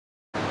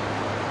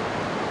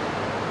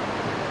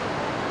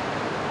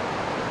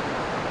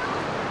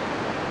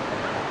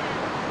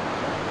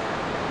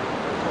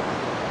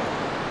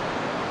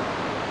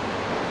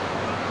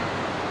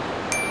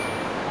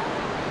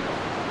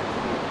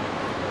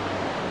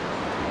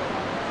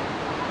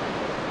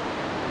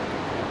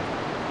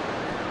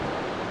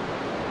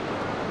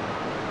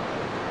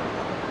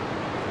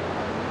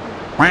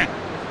哎，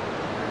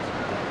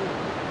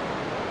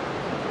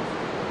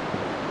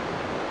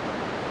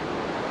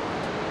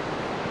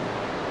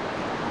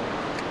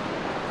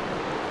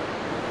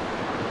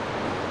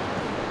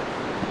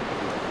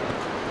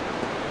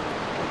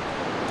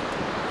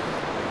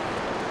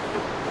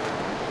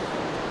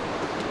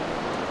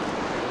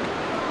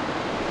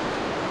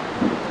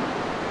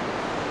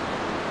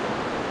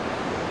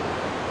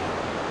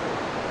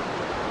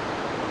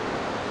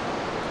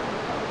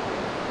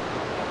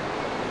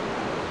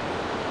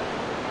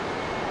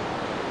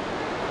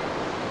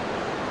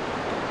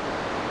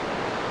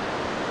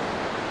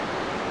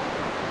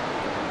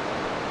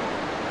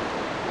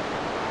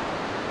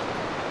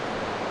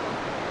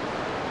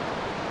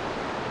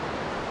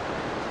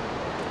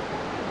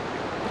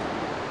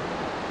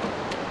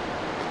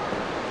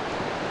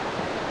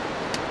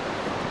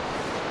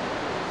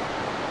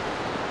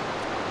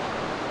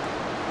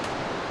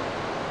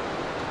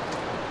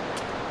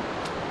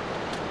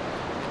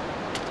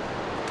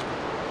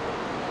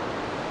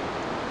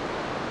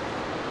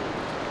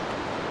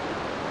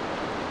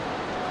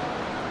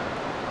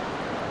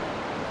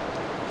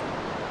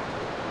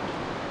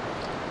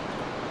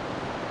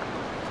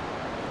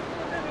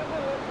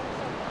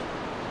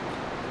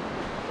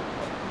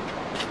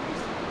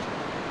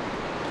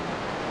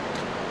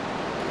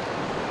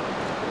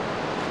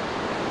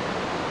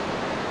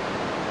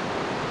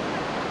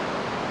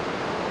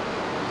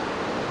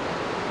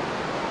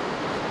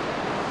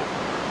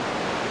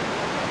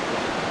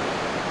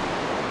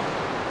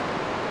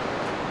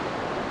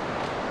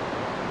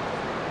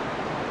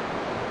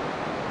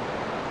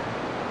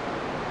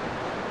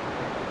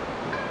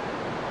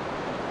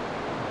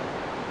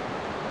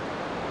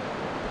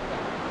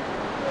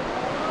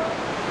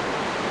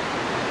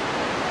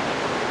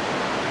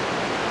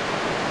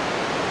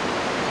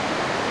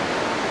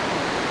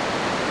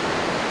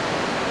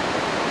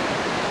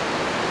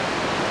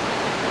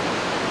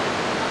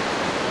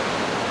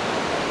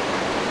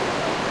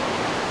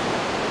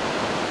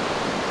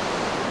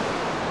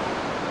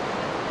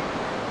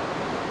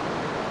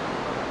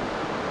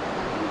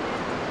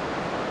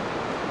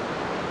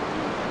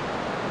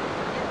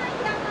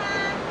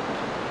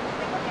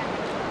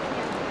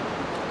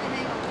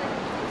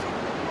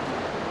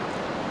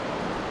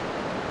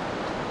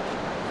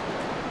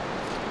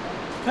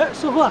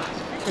师傅，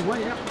请问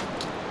一下。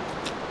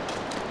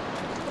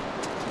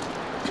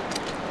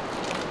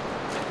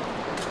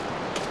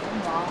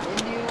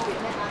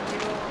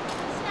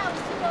下午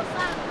吃过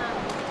饭吗？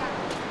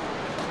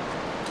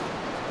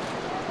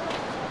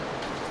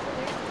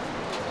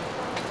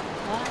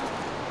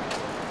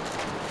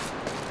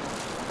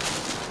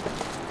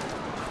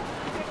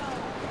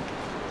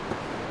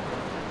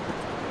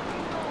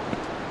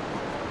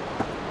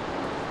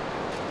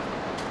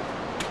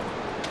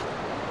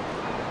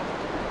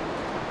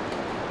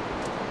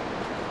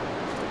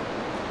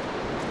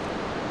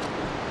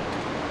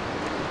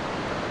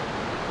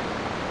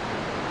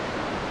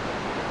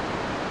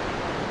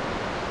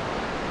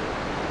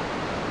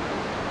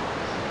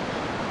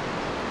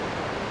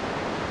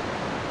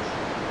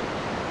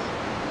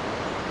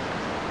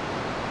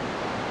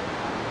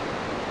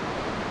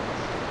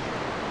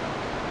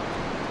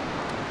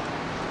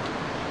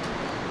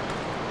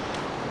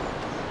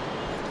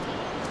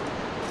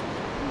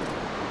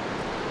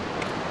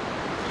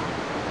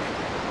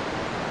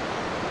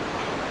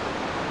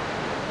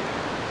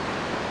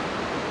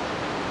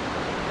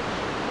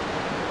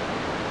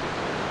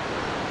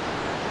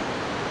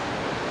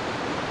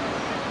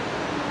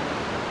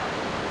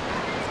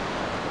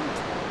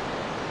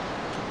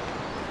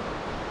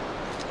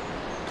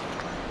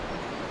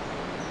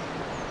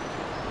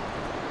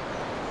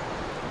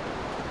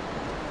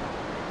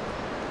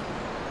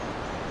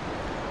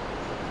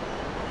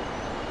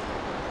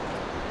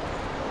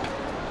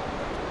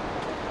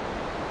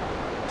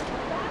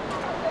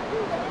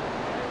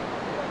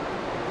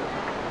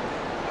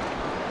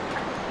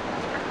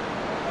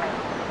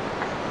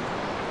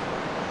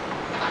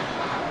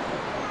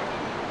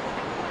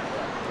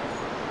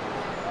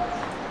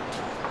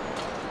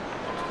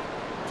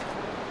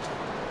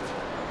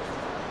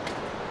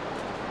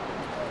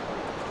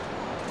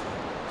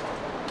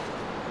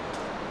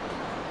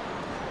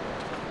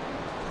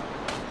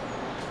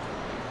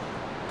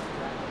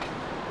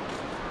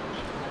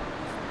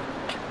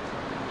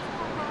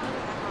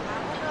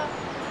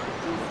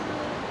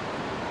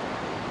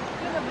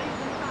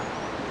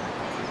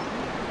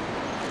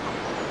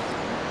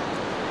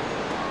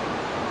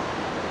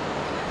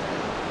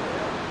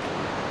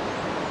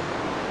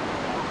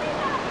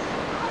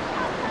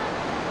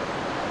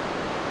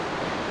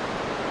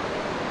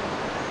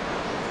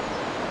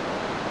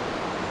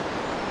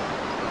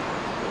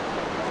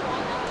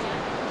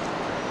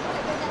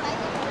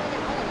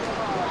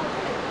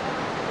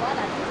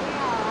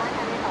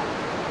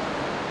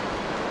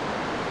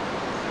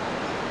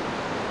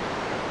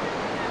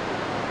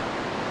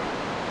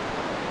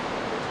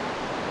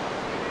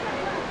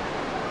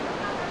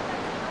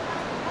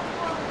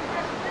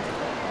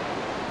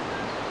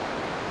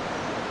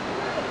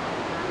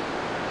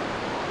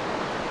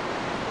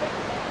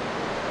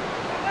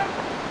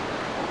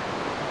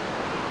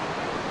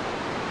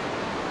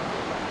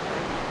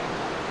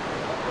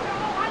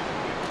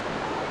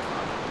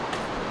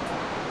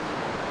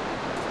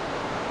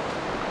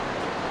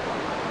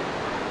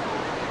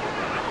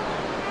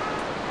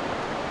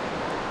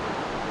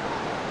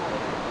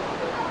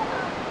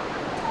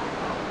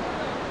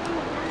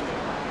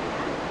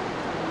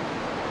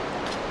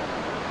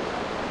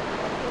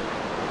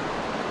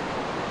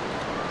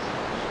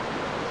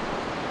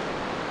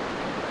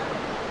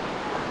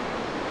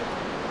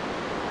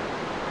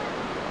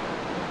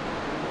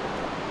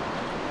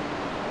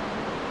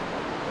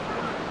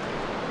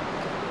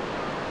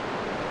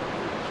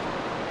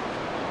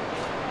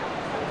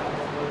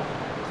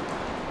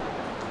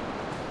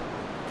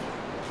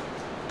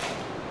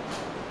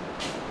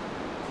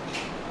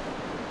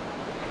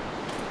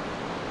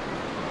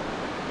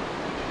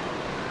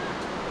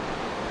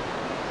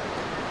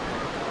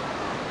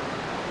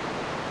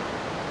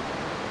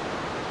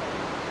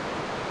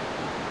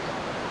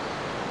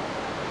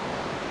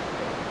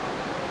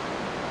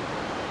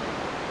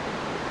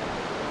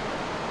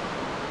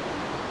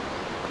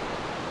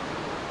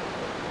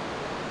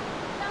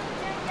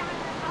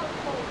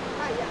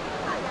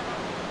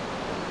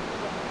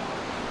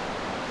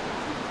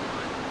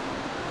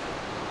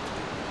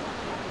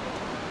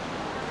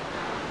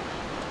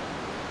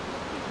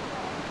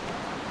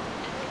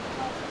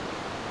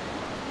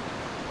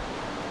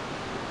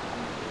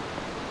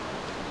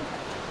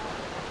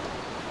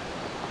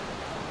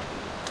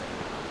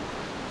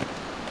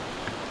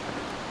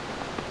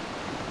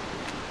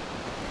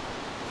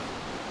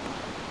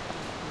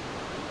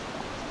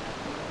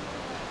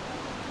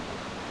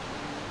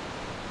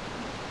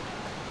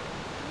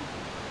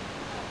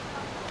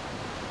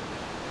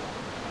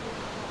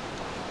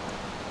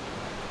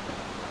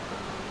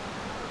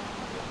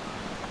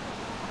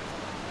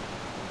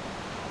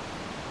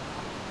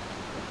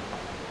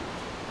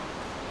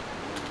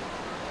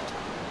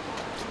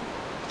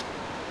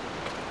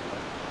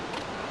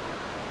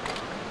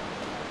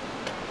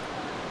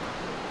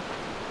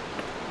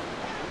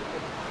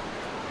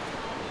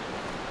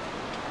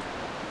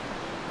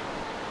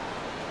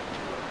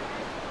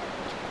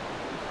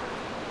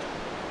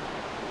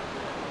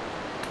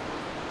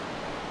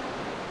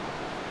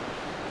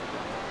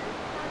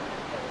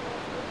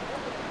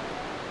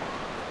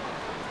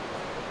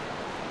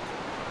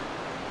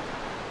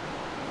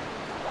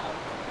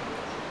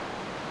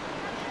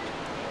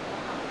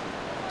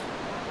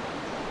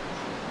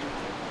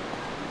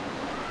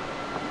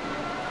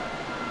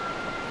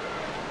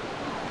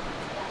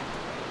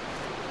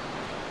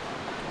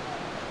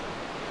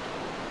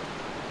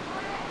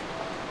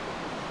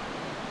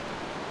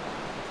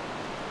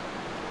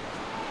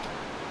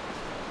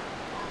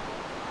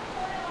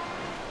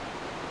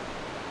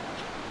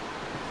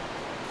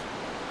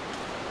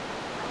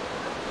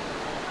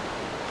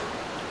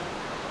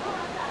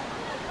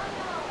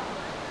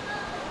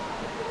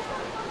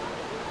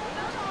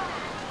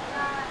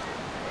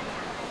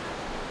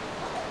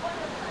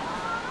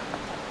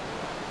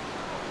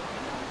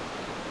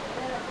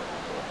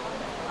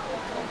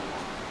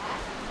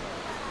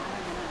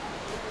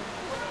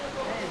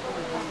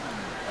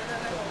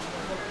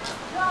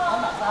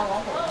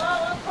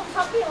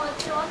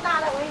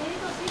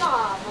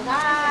没有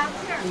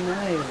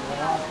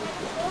啊。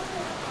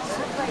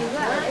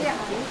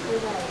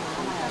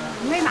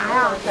你没拿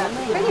呀？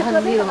给你喝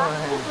这个吗？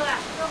不喝。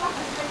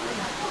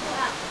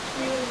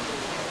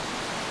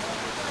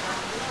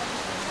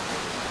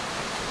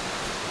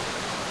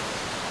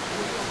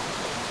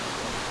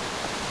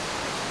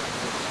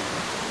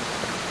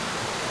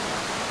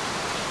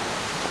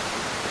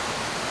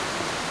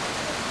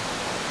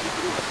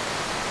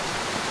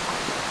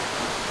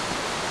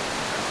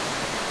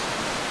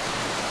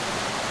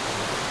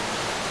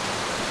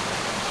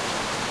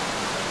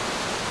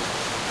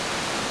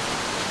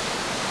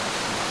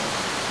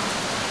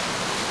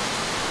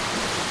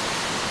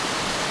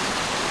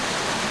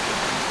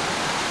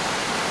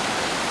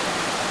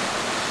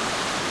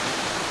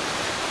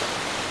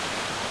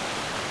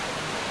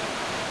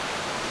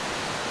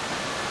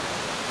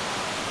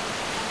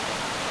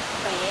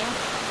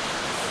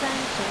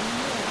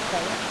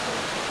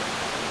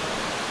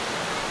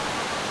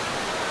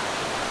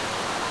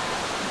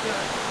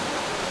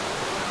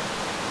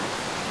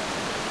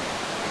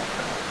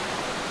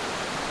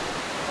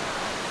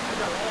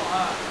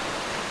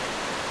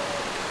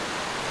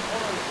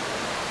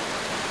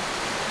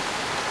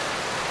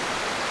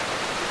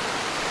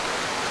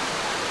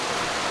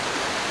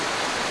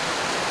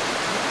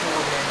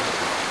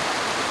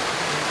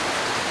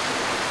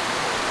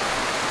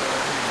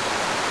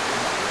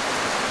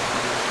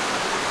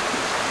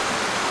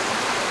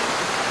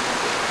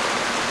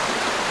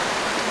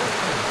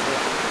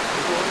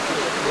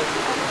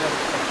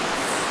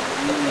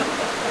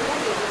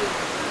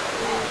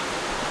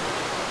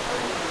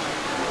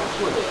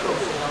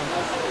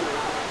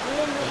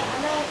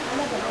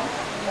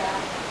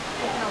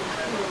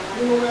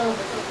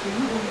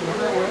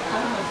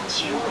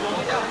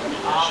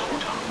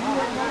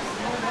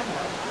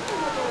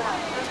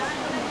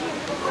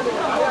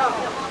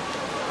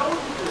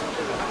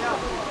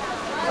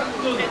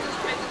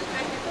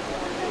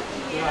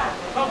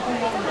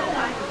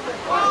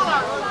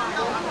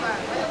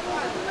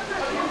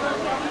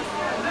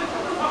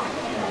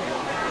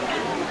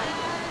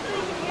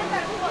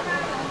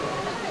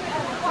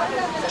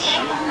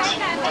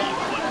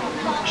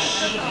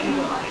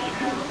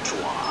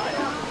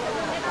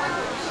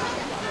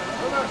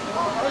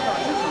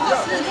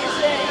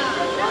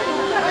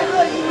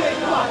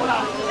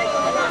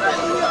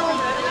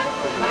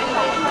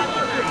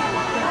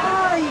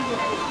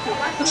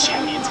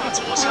请您在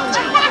左下角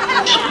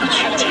提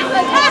取酒，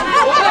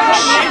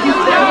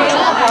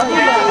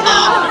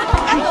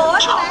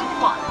常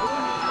伴。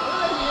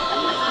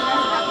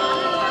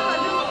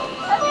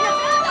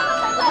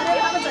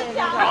远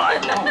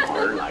道而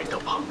来的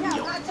朋友，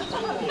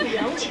了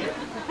解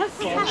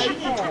便是一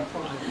种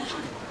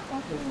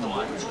短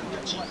暂的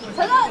记忆。陈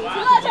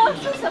乐秋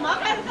是什么？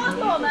快告诉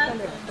我们！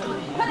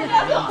快点告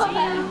诉我们！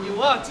有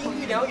啊，金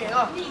玉良缘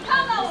啊！你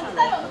看到我们在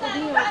我们那一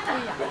班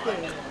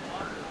呢？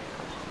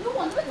你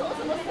往这边走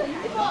什么神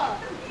经啊？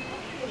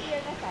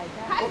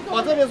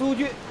往这边出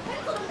去。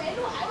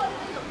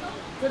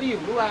这里有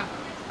路啊。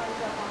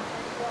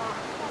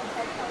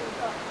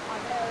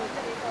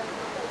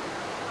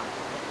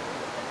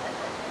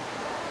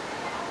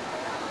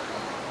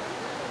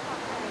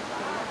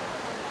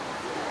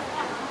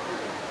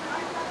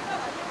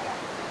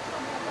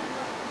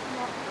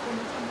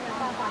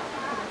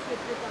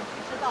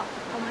知道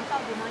我们到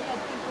底呢要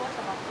订多少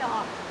票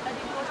啊？要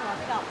订多少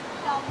票？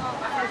票呢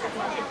要是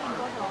订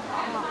多少房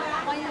啊？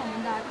欢迎我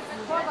们的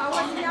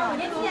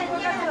年轻人，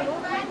你也是卢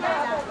班的，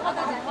我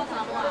大家多少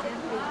多少钱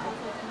可以多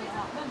做参与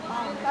啊？啊，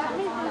我们上面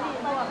自己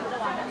多少多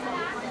少钱？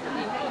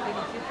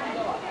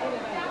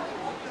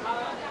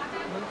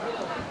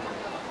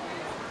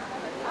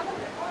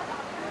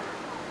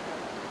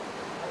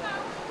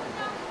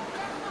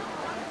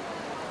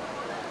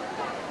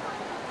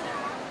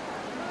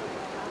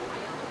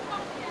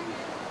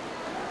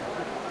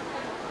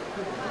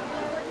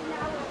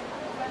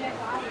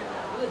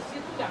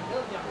两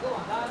个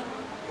网站，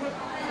或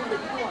者一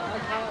个网站，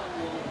它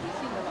我不信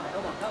的哪个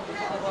网站不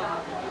信的话，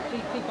可以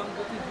帮助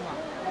进去嘛？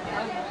你看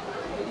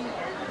决定。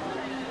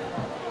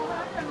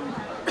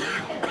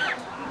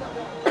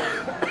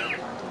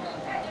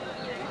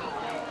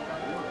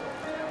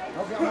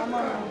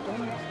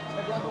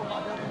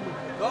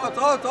走走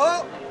走，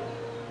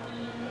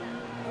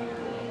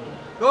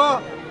走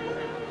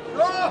走。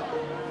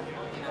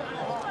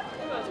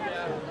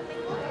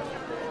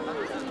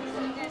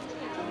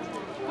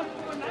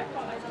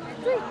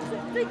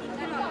最顶上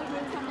的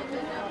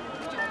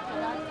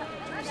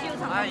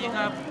那应该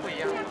不一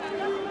样，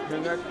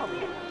应该差不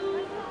多。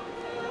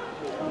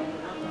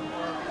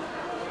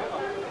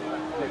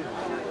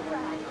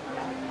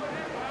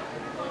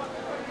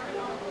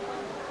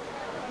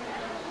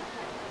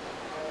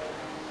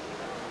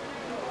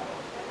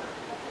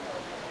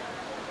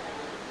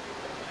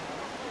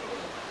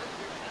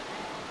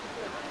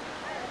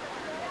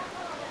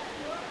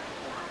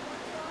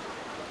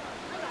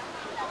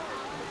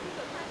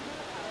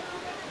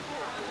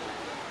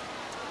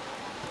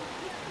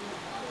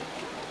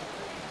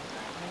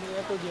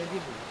都接地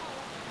补。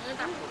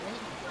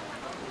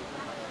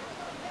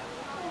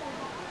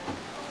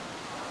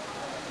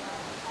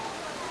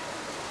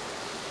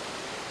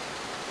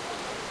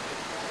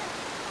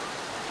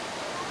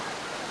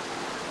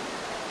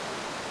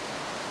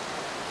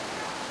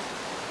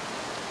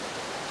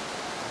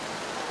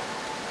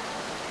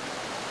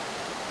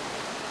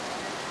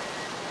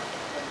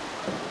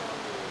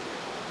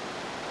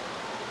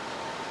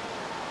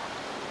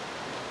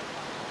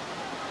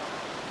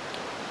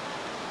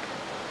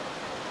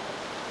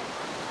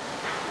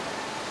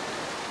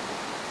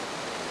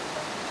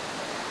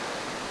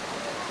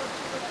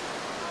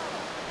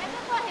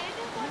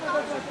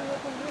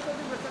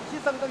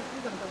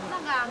那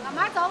个俺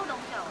妈走动了。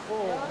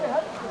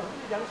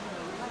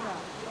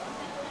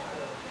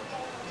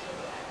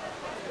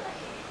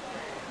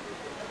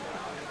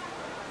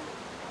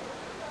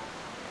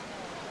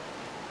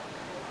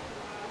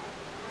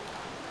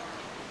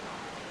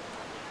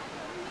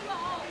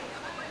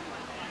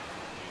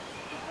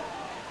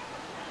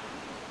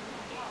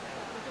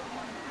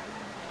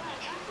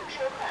收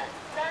款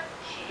30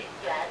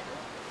元。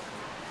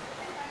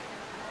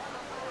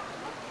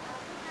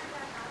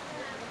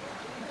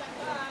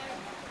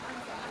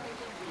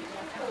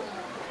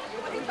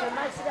买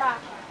吃的。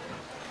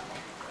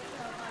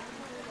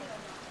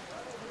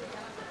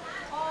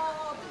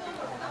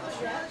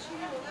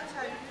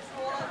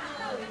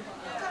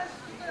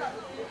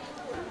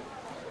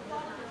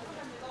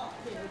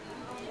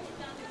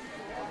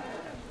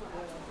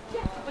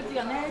我这样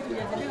呢，就在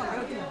这边没有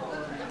地方。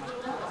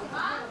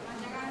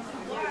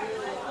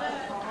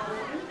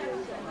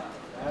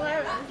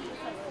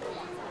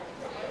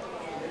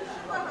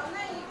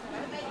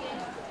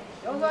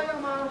要吗？要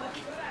吗？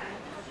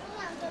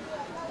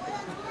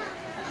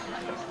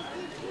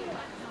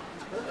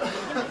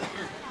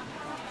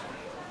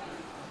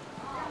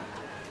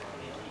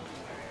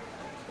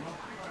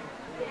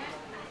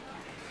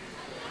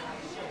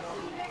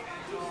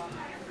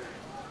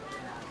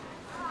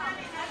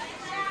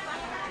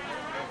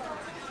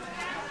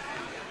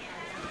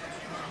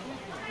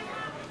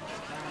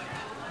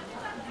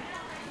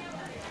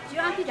就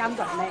按比较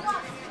短嘞。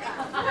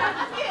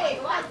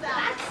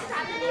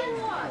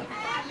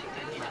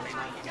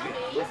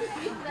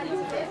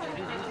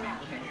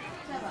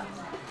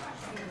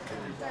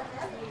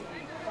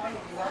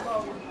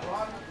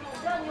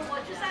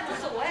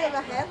这个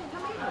孩子他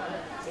们，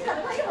你看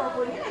他一会儿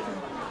回来行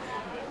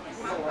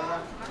吗？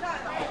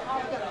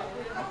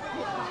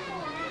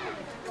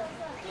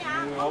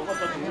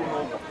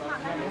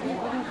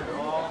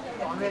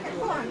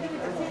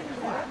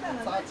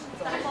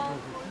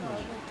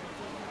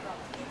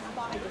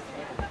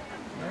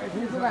你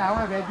这个2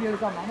万块钱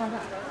干嘛嘛？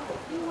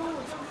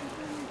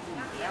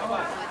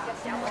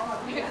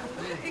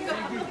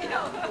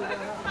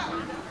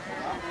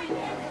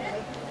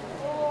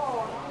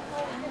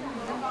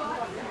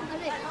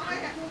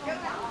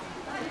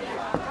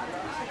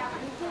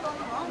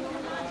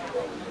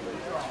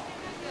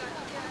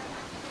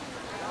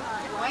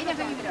我一点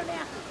给你们点的呀。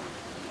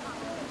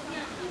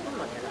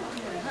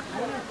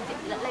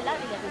来哪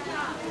里的？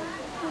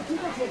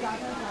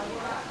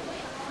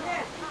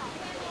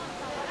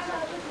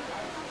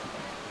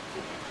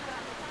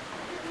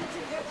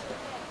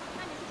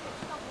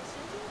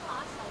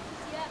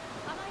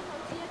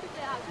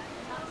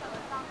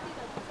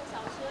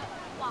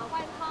往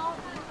外掏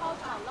泥掏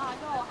炒腊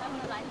肉，还有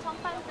呢南昌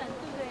拌粉，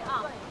对不对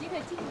啊？你可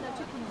以尽情的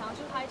去品尝、去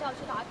拍照、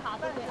去打卡，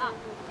对不对啊？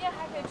今天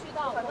还可以去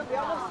到我们的现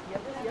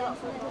在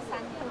是3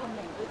天和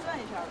美国转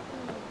一圈了。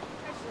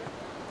开始。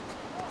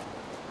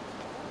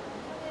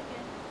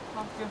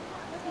好，行。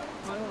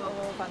我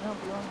反正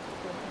不用。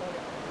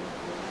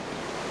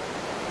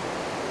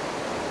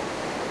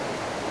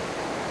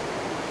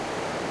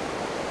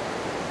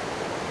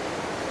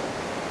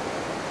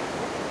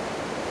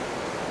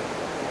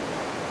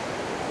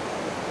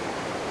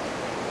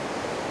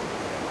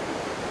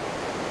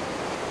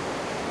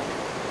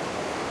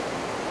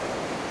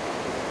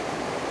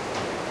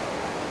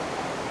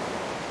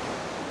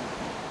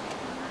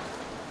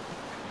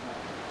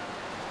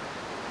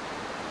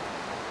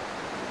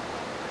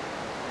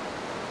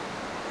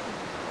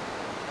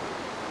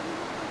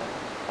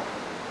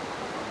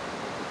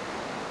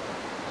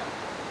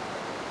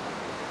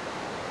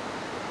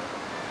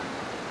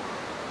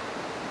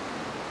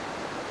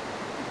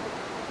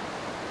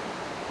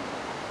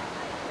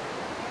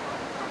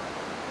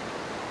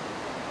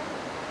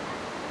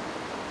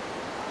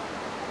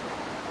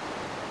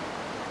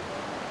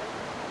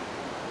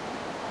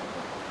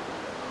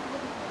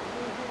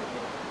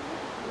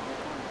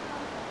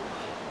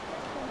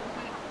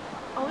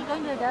我感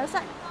觉在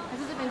上，还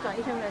是这边转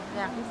一圈回来是这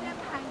样？你先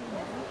拍你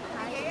们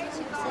拍，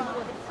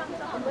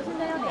我现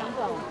在要2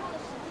转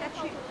下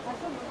去。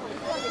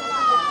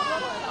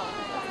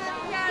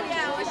漂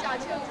亮，我小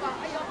秋瓜，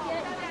哎呦，漂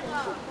亮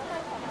啊！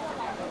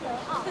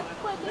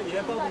那你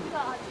来报名。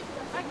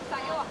哎，加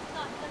油啊！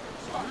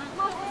帽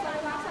子上来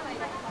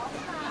的。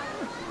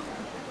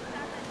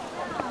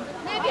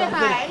那边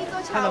还一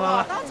座桥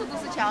啊，到处都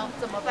是桥，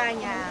怎么办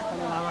呀？看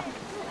到妈妈。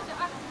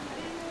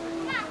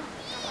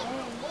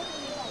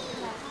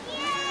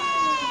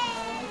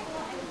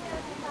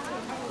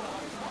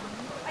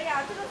哎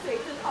呀，这个水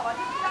真好啊，这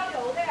是要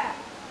流的，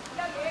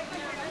要流。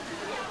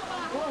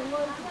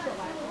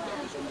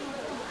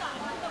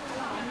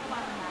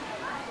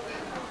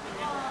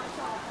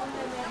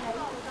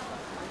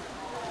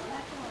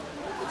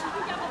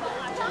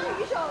章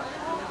鱼小人。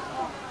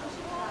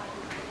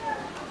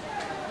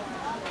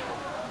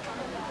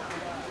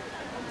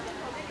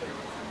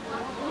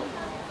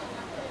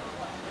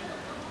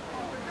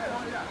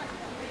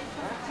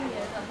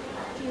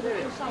今年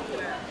上午，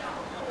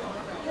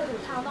这种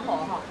唱得好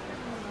哈。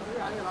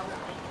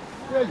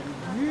这鱼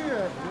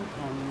啊，什么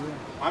看鱼？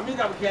还没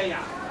这么便宜啊？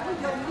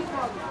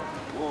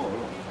哦。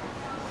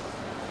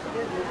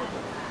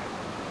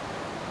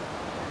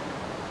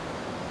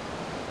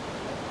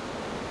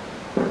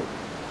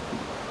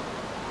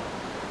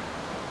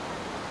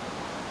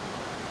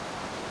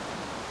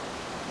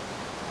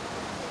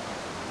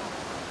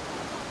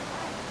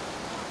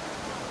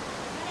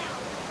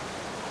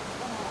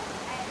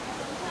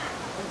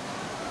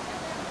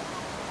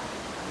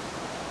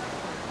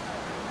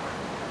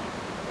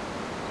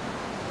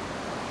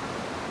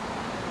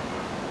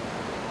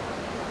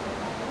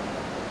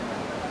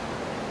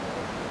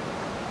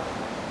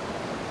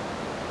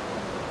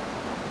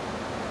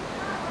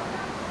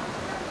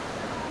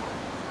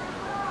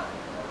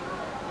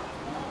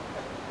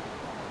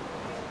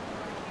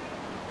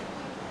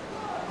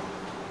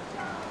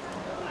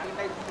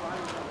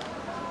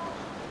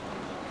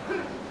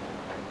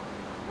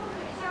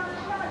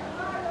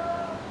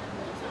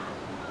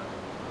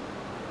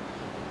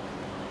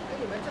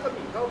你们这个饼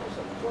糕是什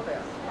么做的呀？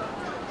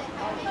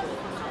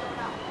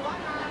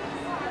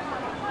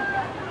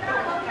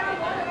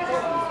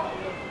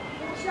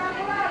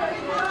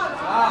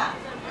啊！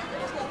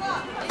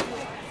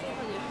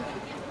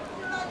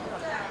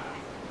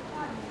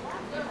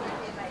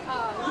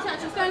你想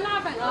吃酸辣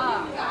粉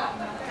啊？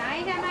拿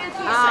一下麦去。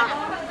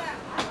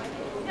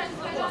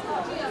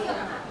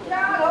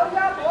鸭头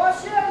鸭脖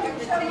鲜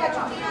鱼香鸭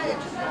肠。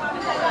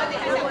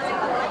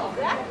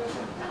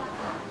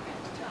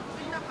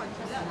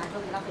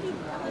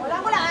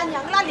我俩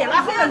两个脸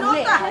拉黑了弄的。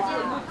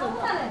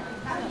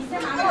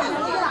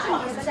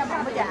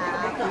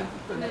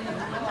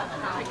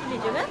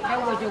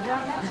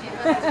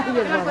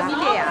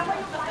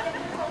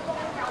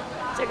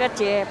这个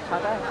姐跑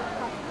到。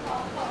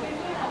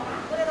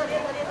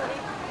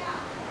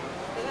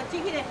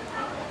进去的。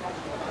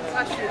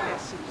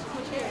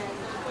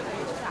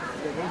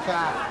有东西啊？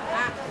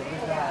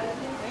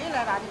没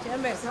来吧？你前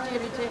面是这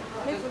里去，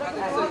没出来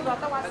多少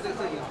到晚。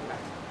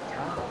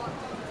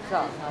是啊。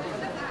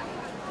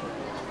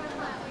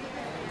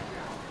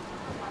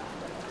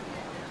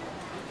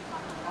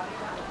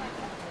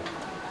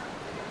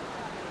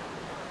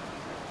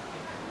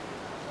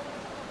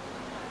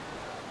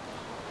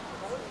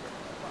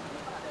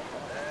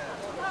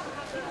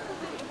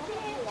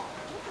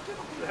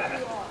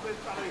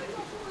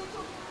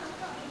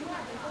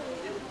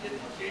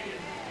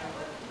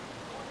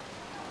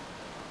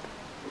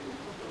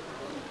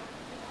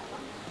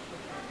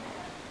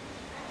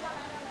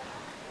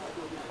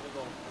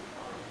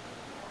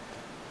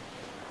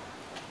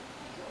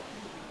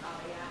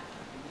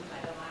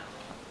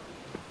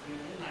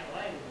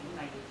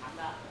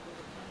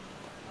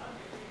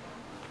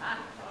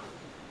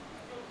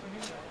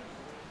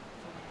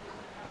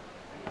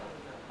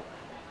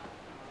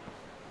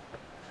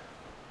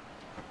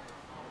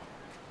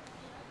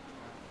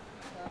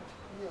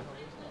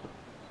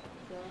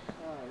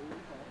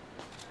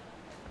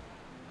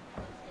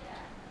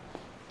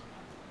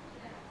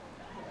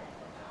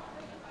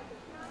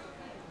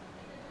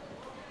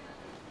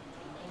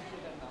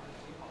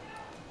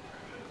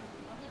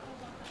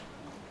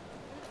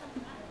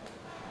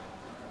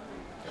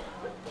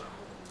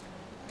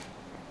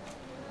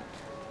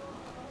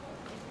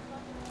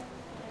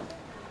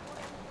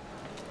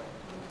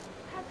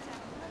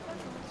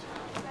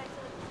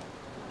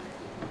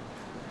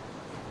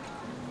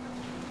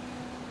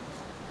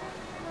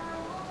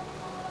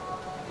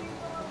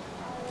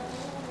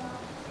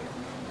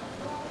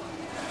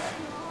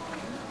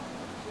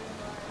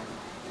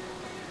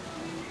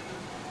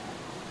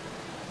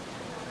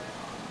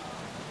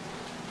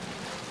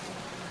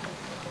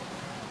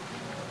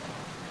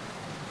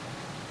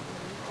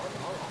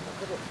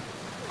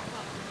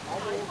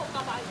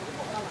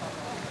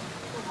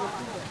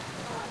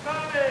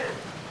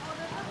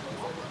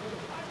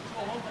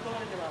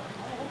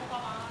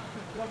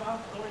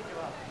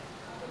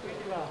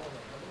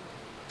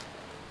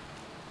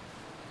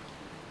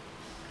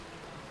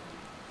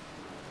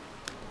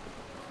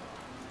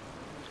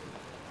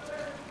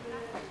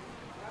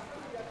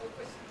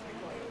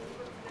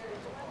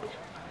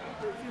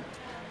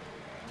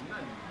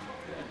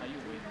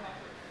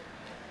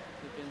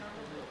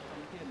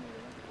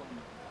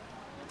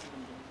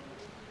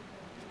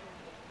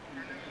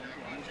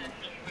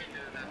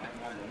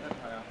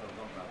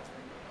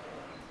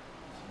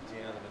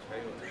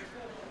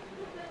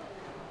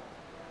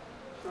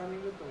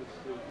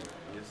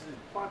也是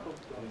花头比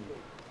较贵。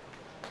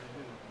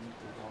你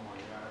古装嘛，应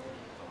该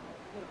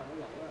那好像2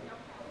万。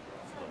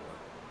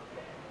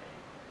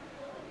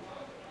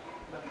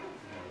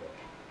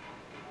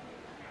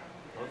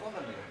合作的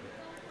那个。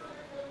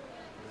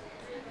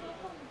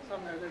上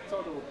面再照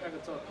着我拍个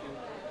照片。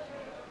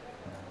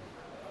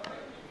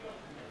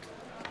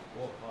我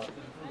靠，这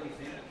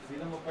谁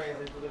他妈半夜在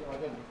这个发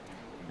现？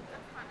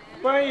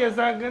半夜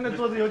3更的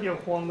桌子有点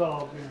慌的，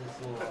我跟你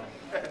说。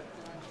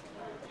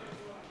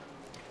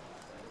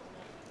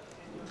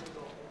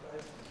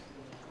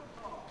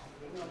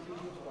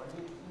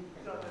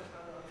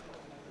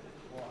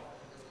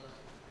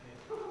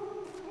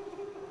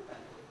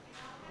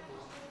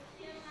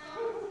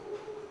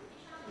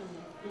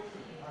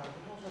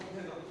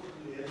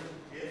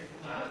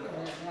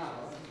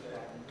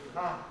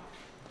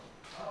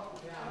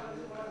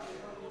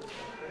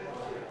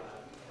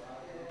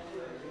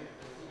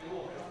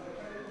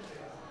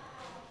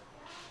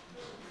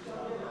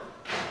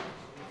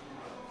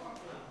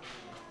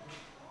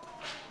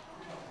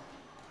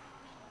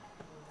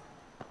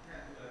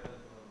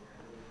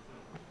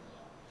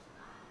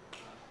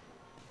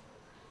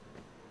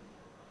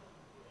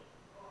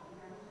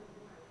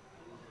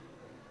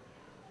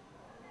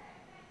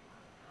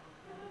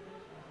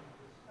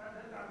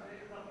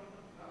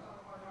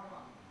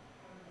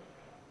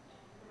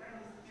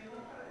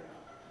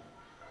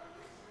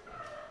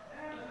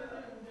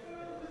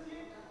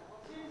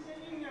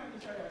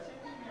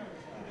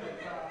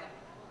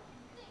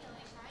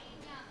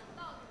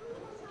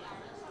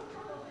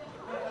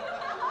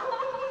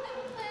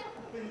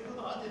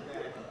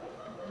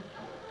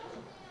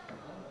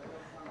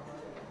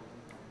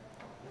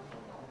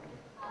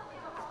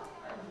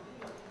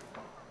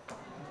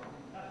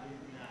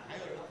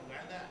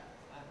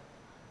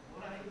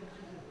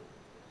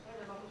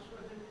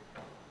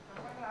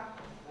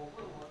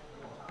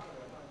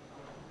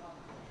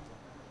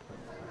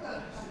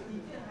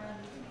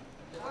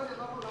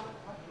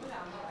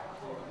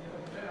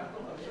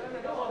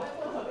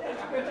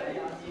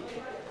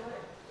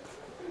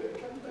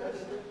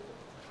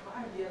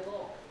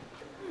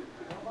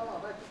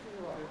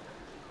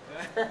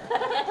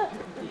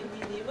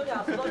你们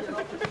俩知道点了？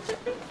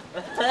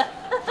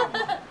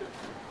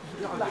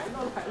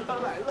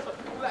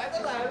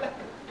来了！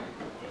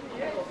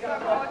别一下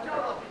了，叫了，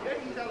别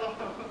一下了。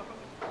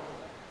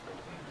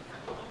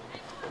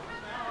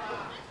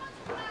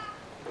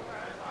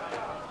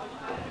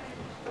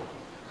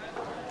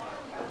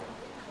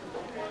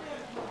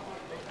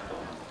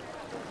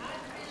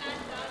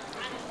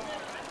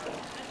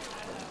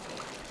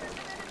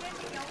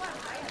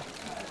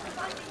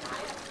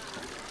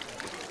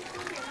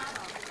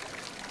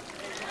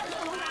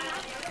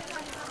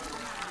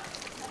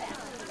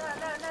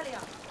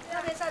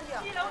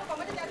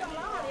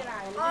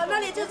哦，那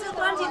里就是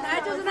观景台，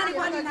就是那里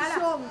观景台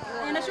了。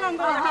你的双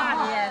过来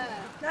哈，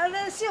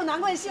那秀难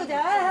怪秀的，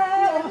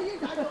哎。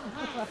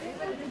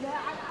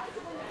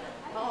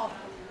哦。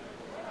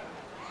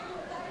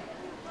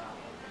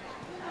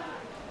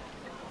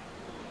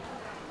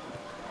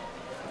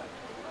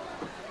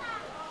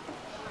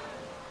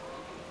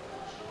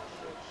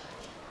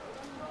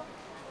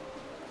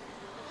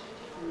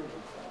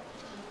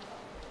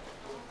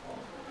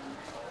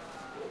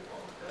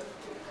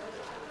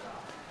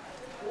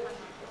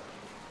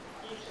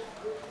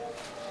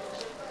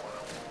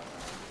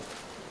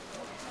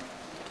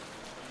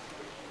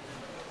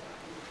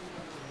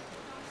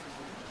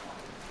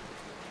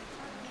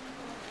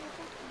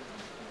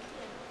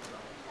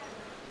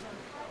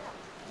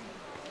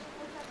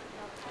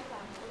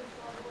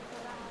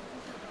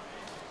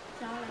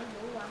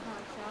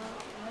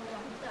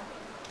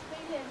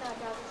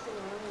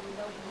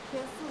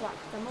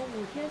咱们5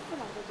天4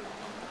晚就这样。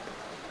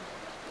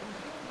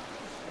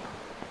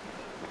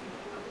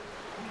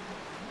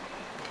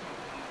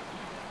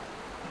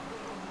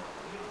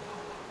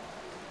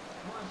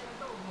望仙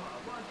豆腐，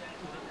望仙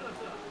谷的特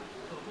色，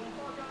手工包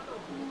浆豆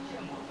腐，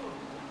现磨做卤，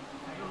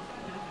采用3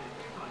层水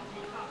非转机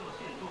大豆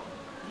现做，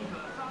宁可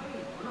3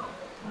日无漏，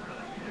不可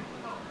1日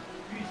不豆，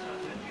预设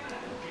成天然，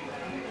健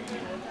康每一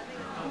人。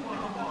路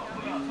过不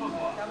要错过。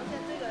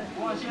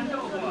望仙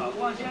豆腐，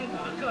望仙谷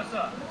的特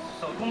色。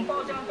手工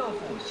包浆豆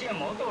腐，现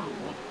磨豆卤，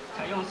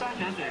采用3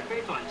泉水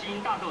非转基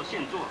因大豆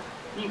现做，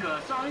宁可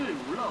3日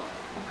无漏，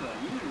不可1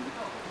日无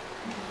豆。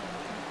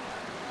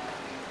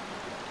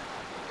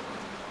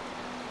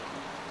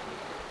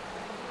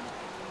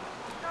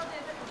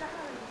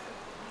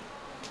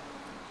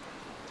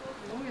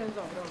永远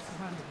找不到吃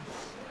饭的。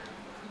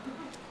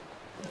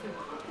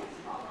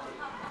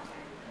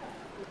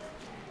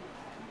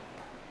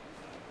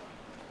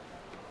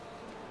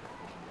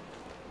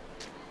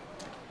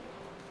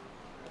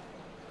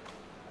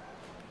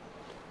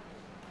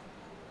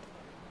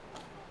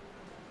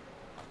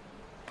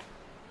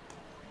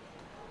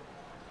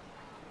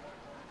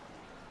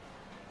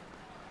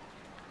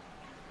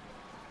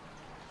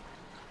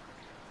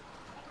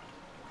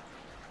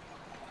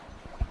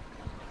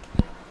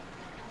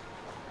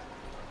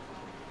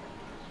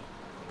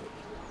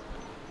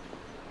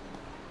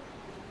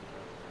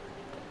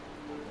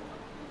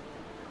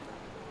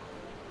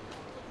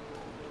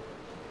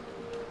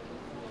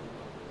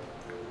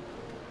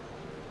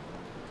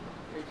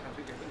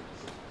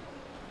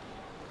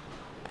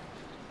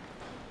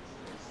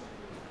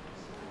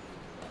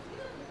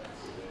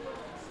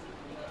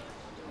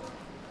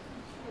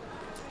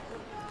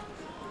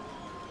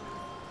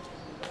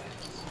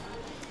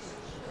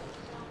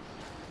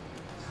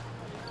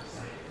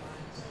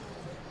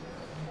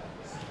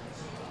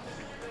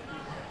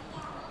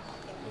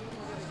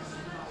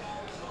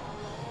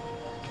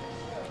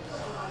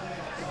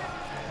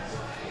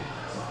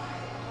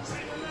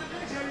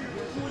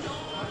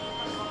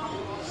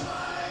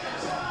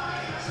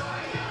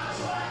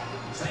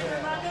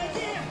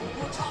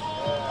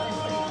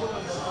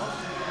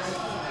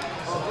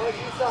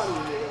上你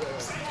那个，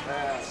哎，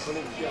可能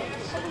不一样，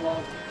差不多。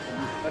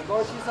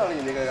广西上的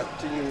那个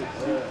精油，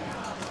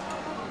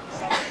香。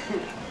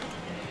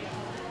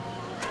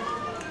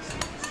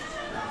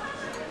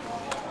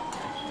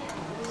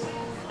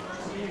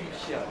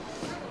行，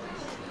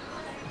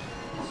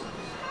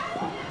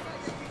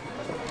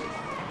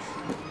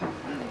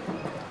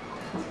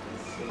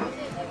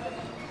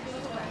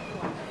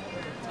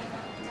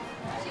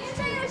这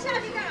又下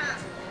去干嘛？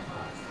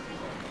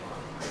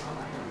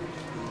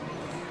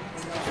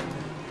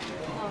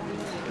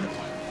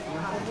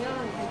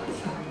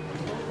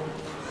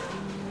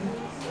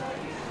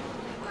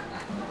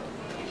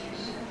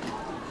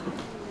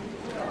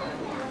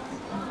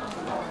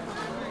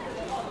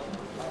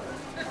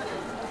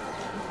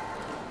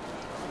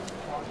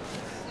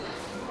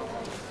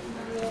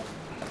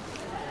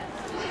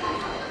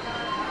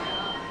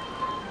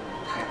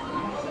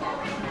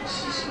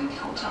细心调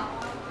炸，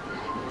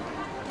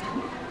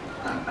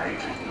蛋白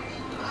质有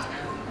拉扯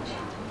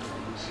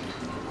形成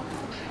的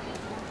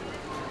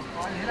哦，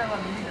你那个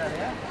米的嘞？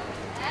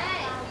哎，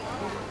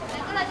哪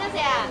个来这些？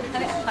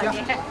好的。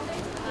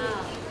啊。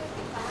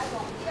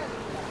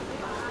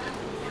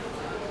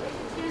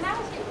你们拿过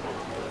去。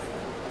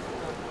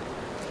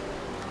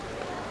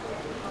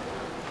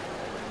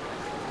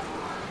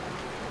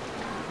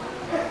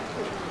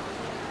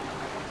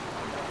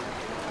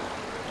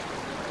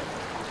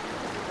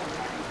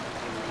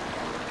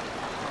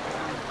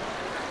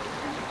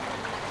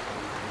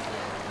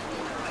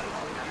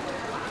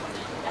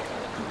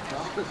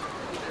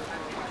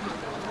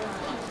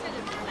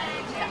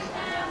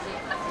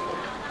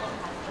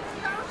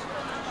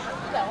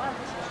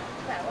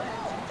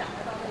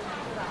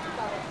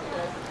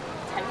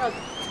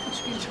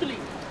这里。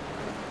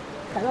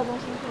改造中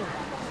心是。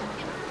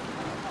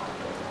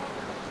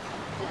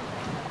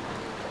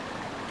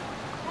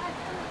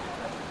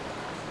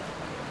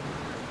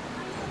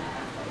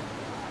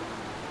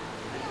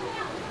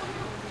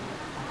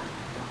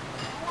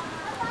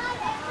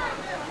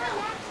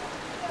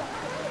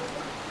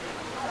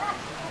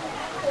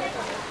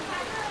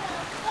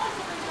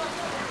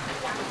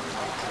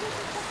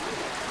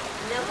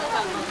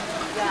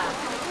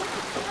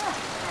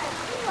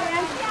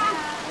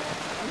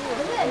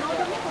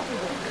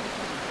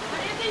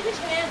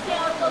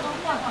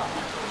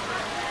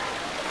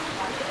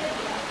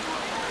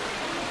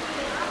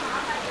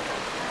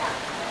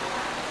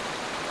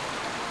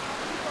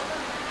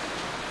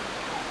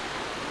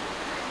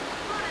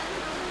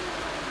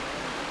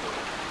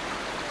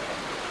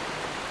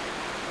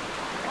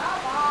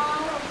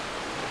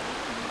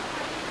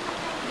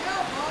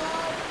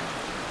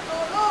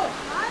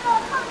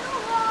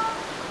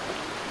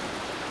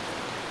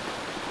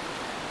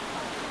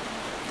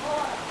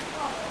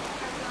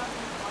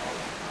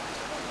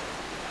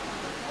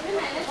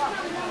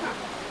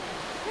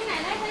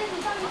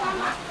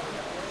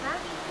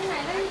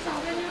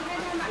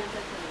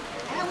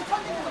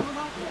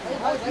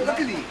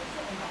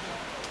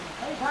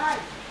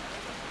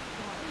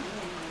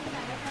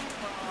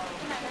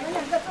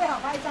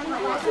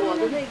我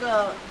的那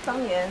个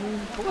当年，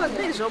不过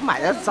那时候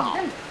买的早。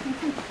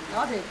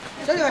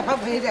这里还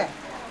赔的。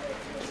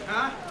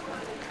啊？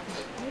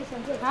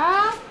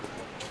啊？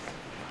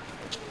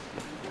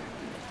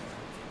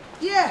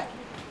耶！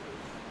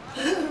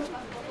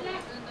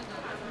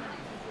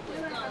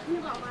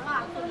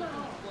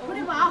狐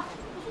狸宝，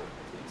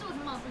这个什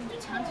么你就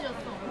强制的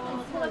送，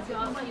送了只要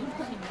万一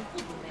不行，你不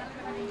准备。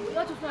我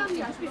要求送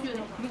你必须得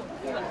挺有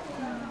对吧？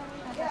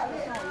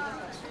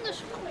真的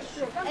是口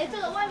水。哎，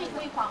这个外面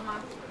可以绑吗？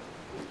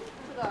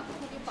这个狐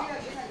狸宝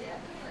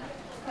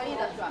可以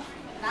的是吧？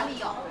哪里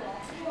有？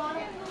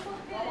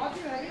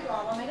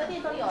每个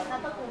店都有，那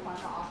都可以绑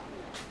好啊。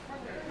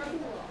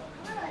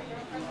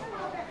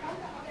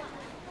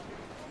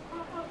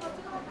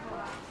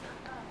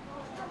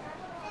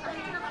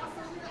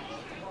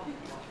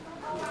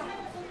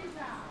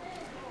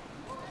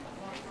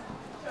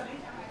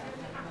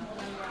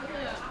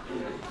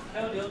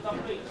还有留张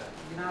队。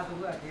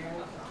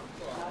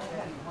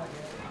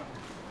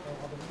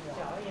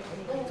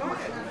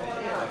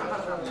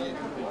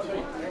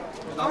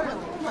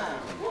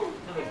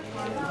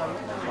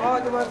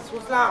哦，怎么出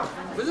事了？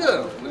不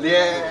是，连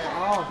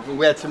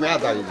外吃面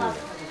的已经。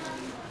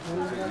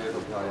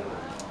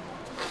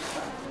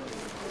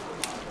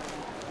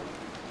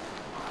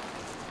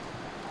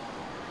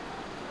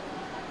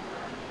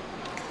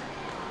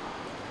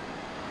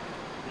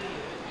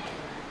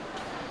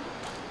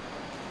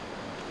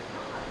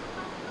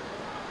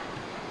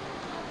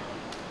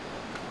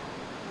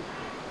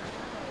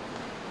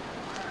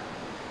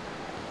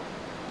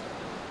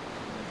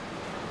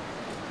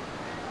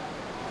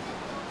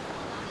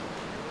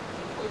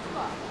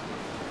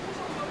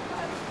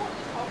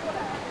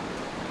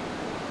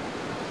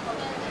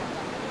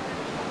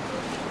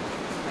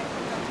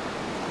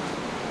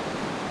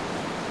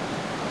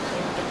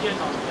介绍一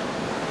下。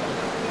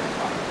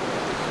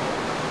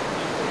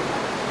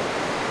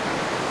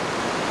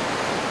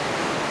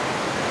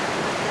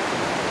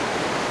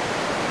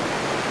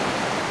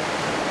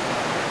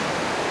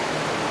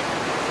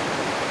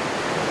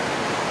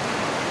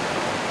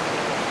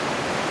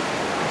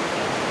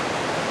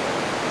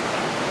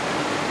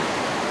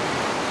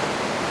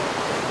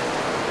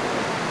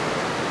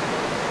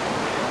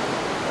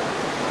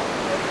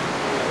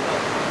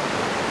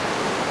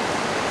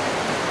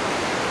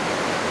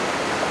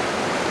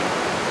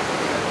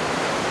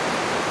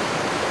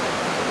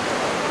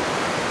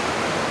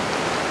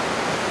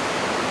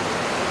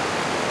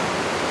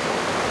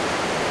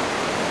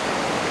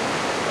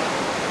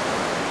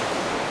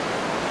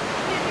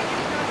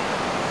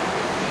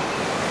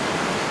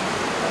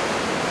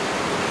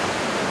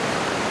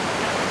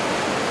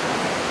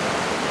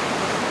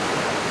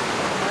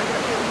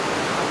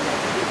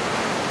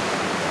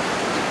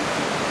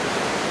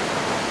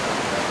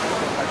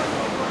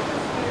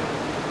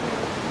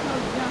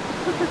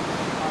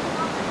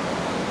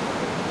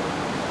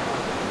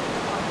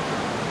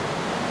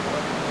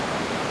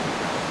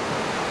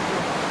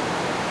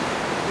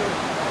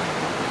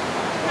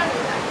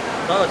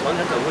那个长城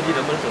走过去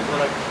能不能走过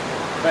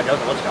那条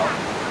什么桥？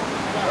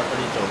然后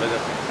你走那个。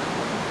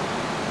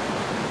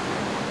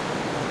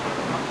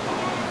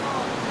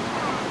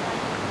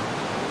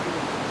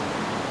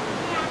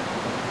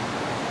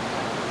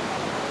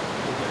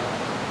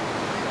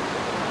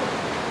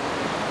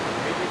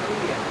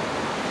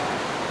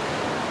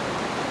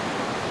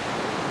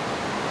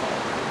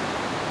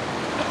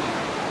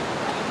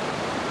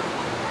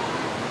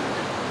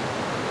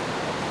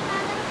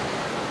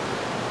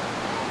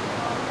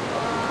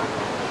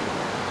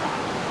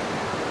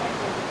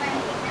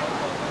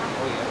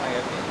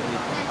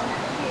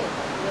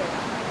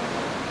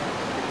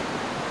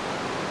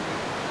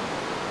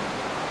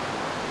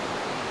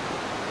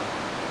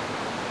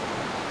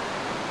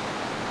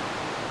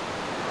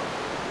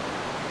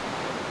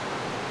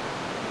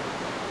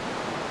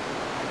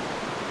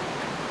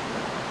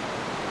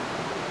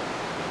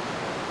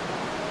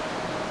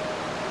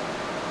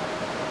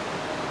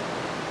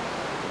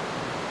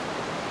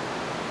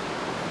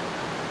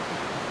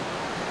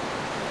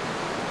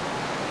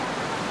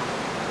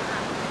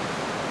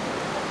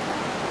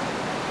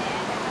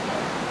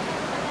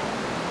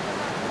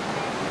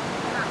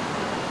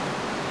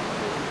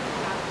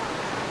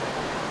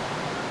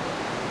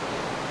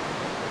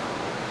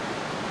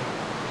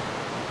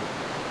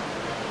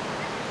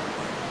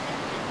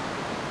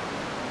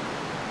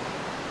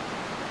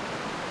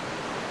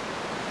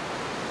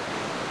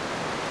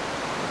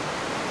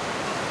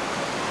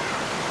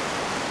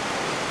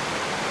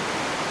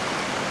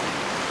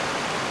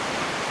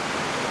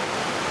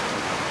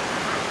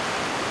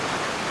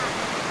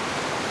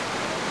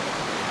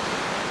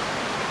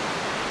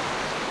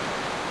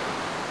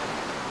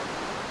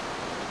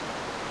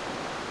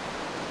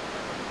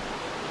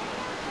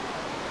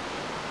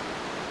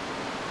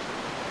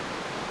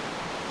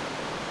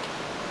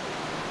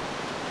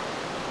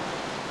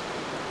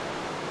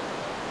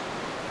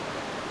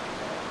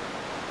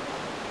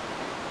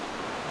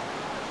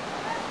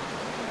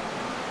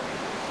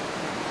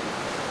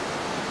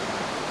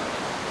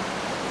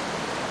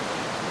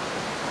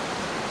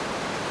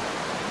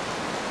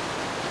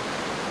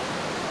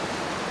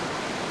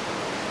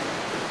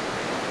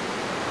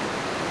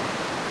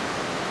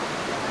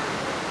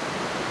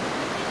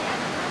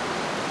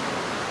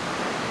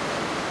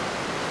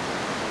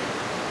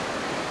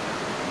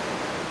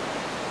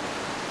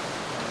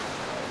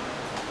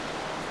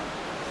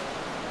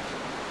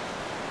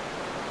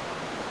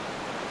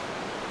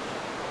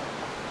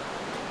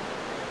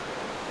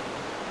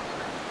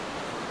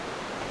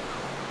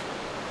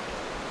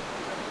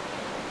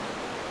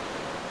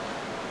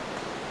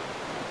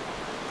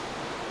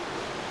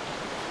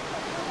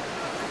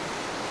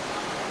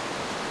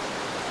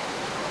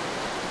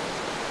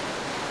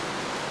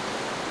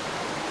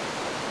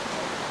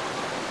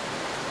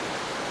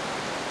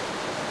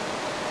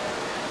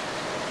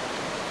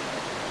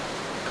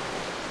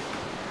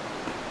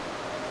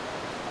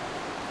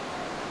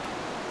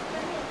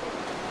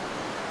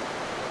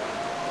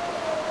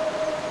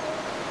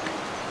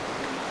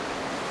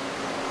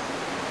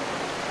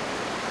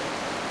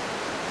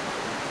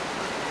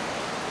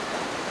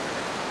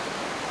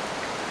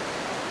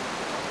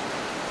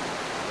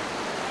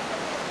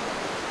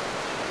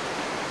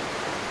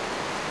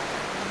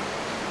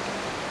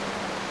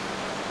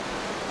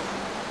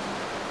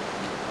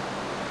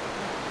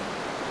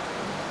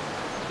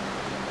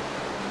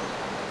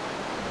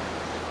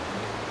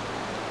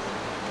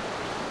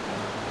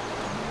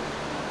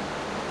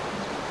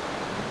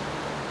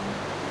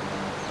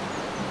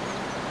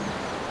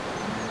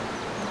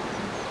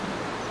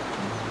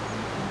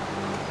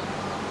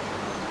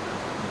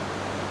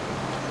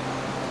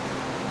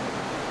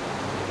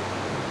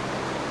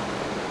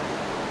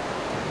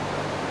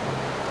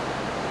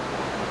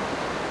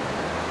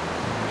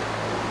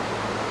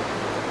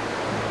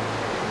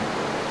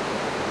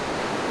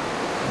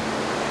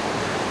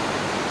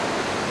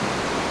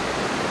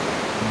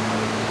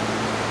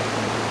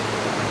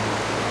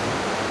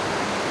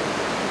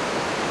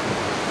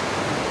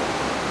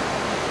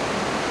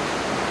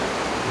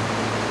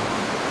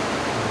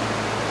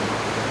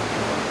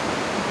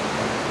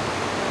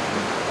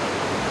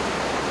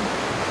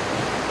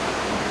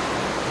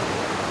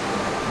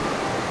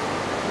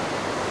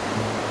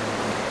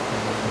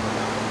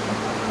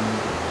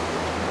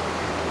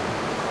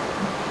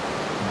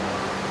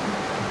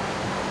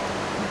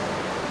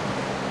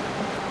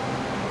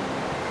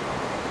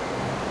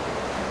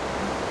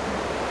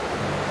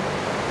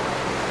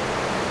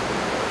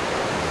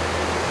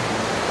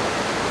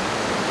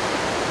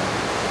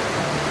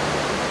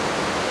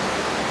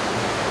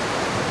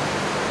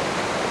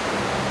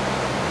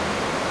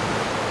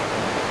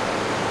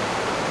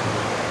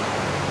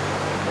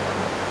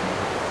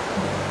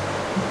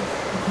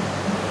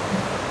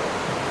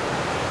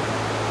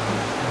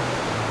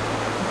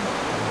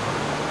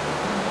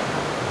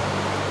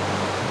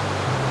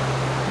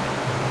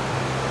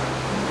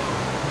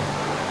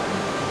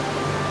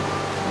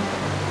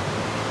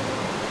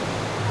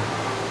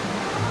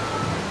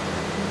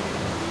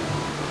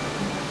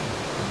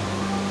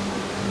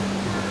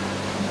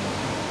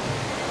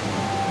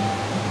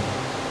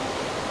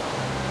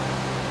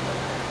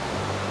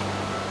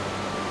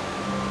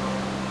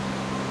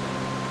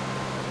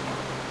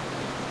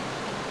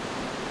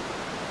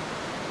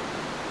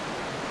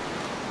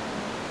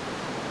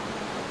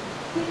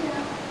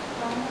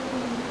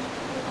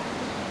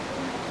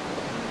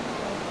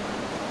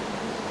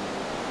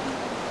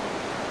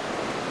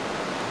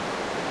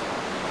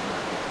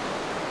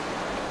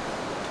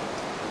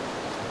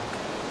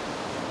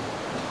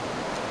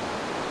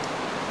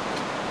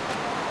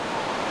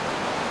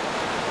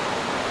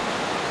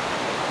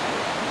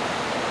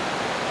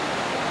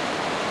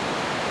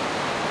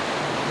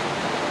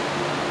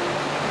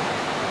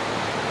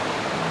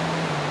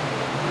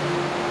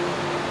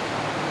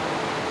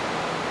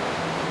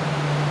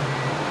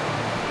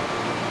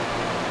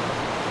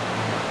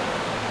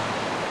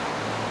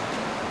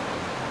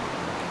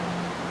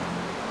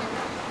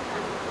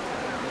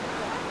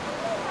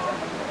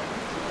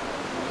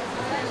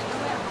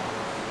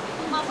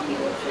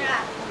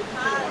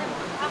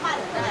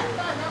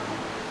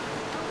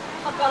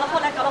搞了，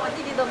后来搞了，我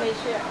弟弟都没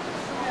去。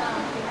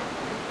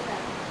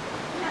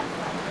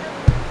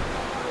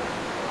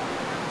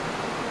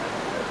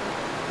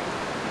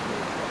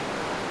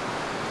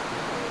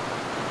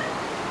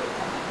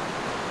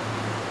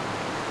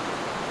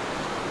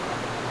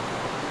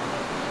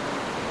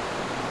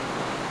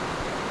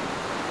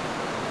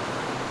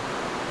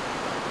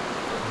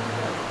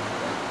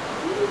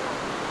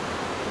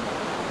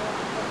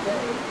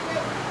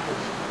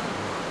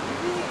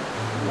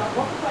我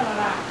不管了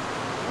啦，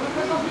我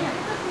看照片。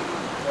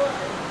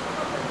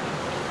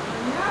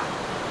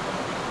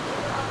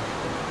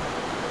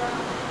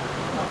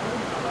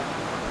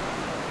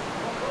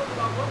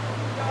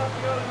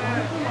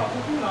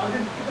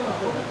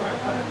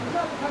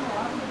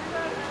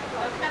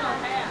看老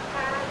太呀。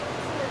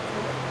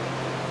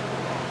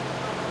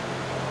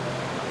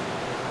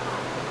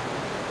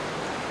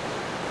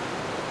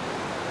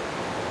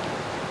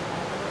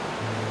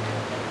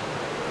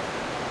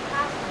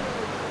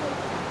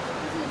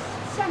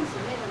象形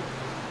类的，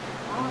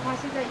然后他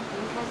现在已经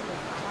开始，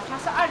他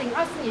是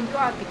2024年就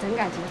要给整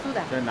改结束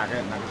的。这是哪个？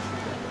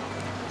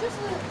就是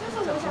我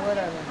想说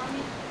的。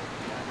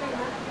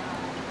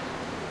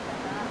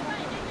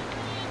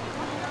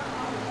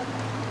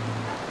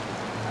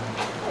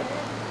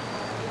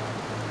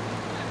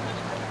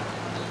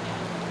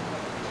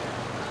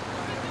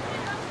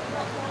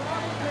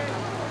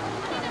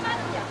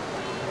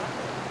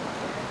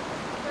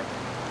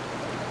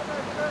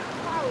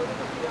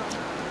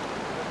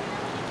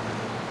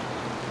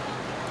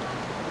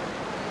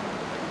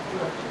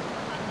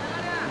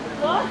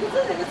哇，这个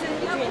真的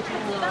卷成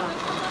了。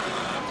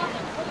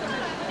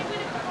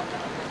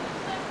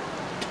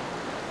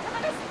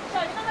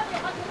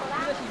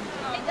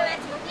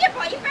一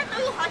包一般都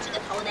有好几个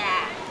头的。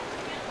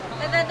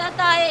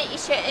到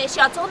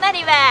小周那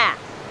里呗。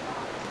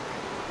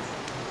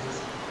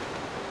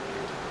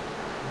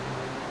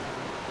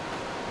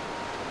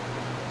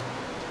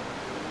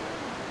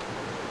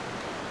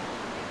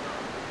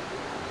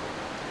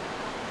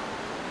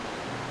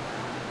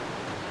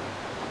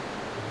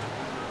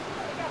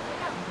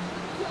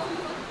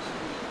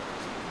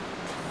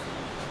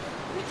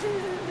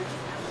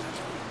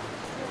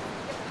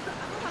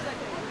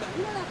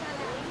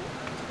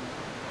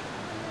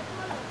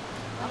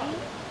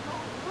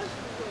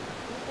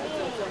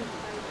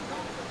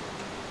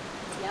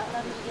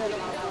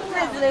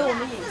再之类我们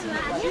眼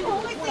睛。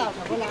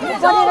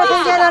我哋都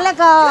見到那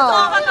個。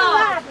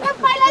一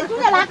擺咧，主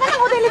人嗱，跟住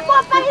我哋你幫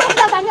擺喺度，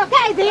等咗蓋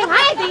地，海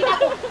地啦，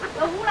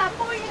有啦，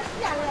不一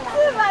樣啦。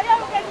是吧？要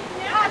不跟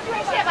你啊，捐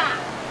血吧。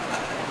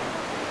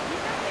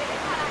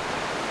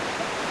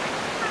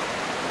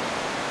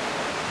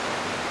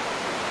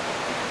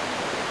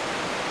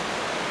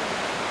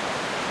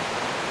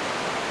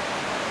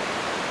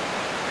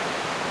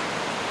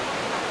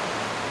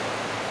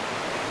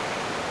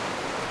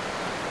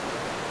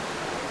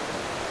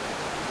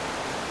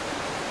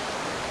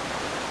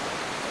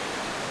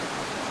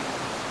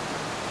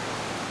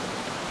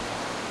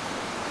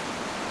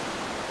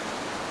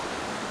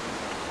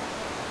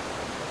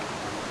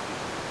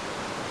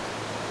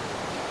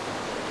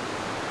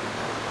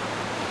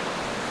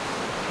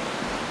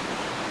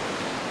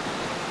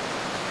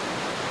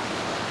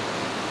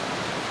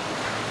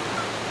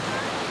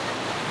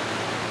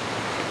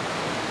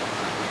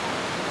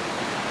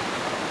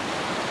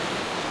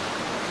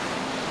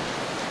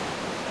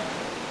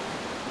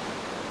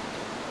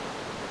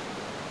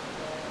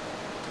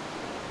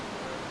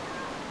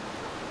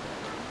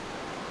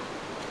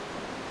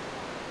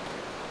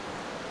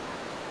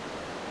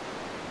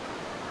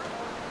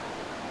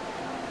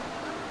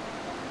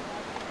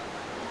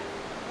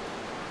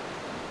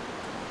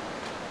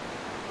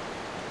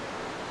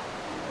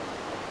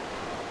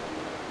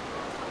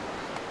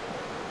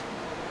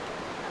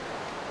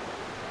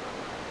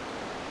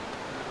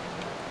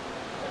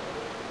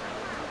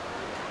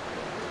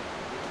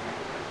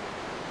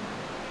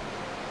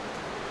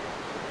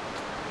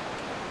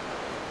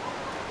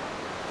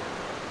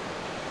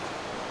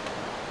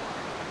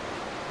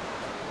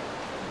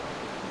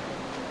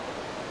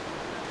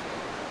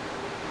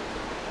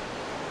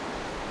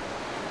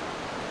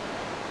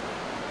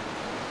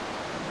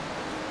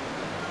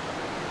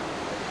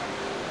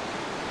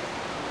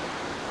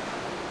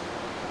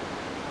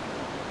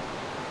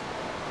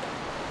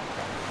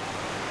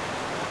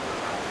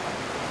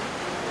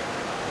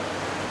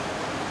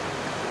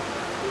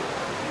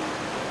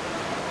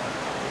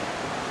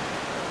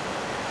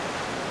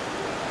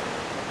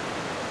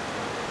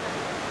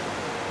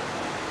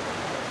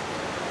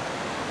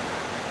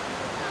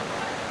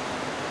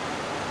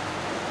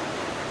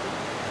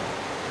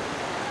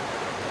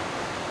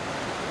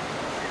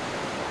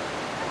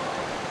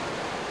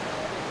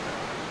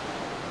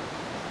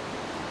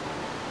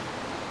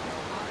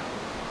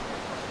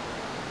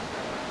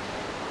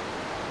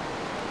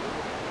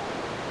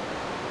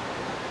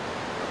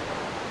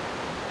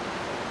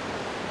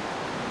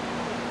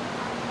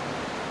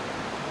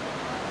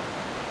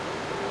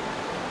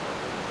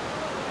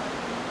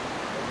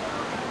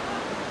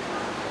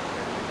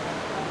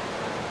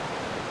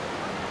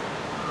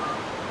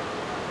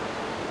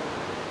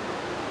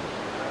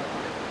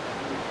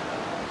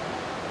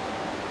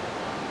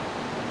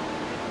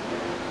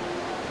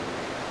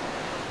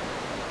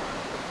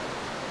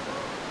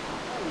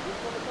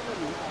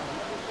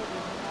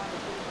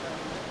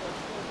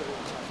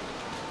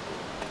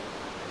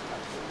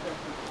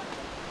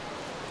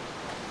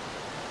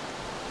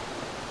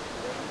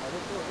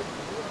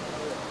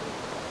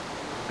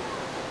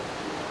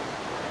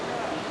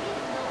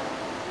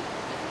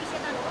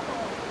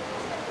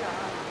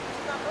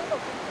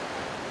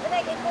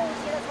一点贡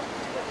献了。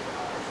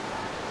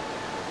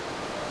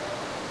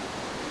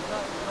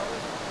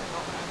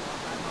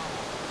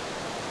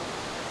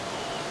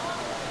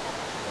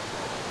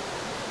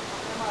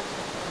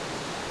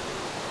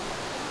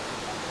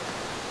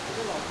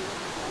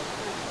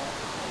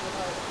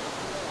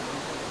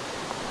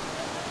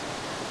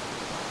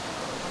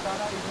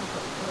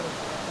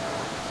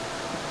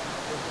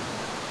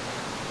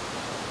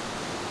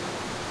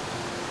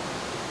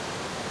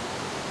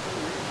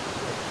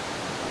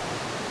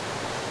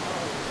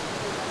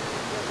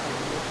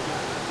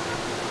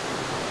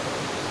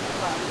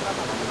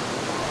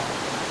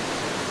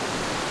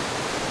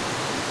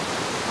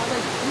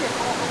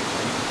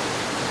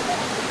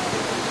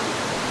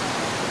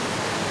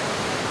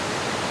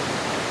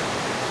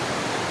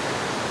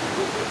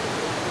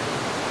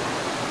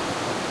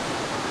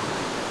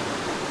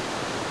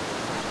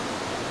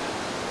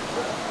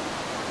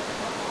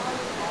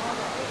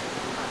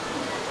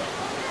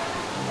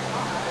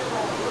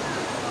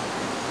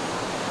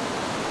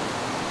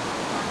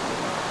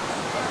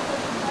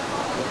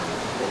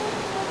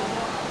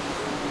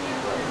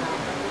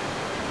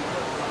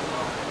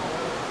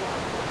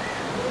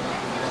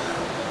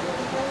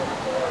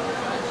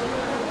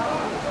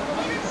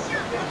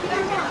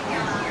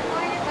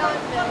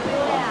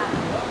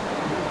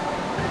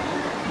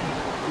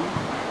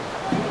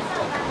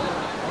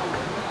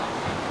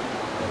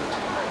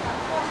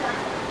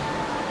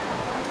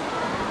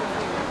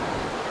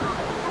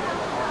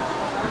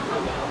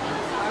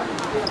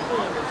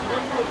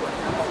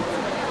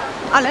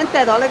啊，能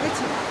带到那个去。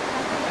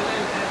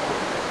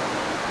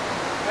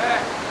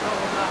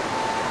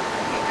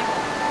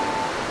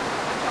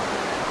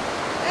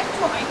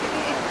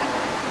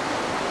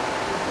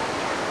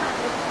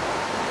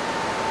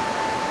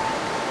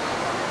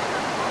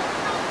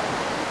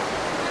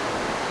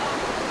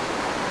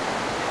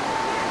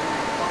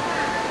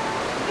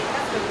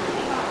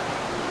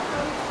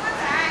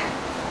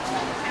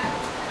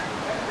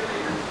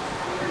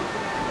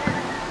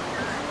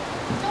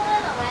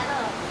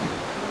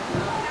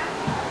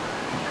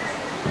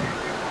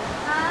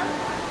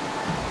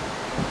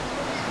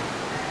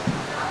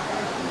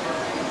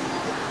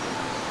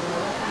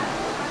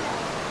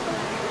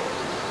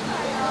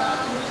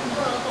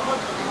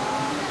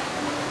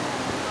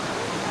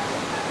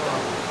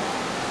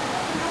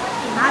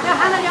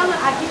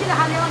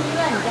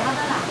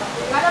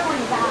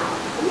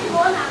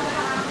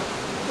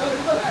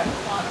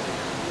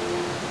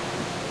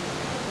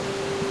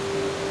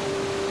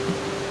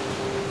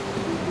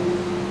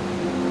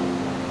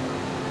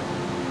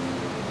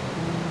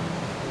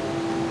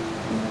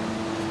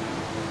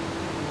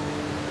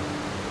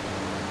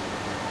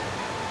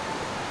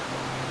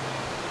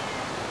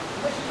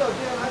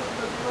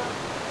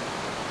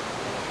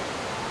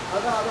好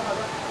的，好的，好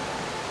的。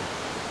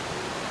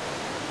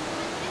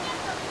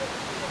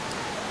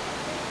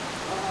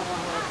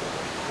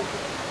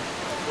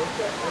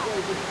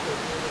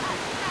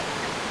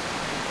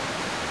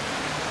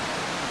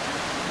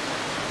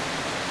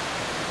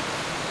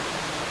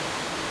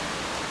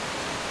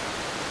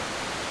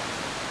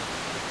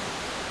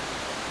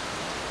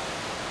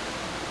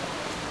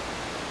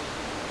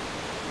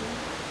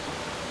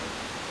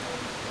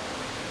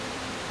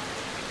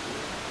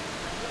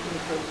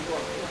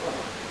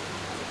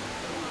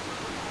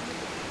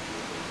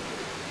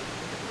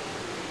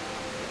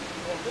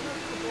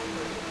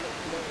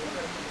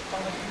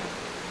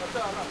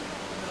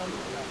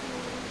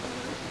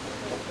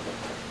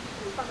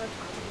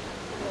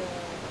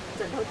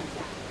枕头底下，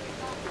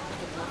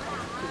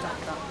就找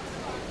不到。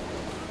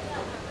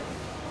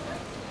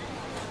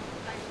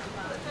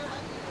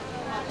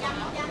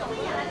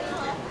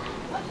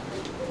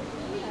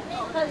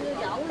看这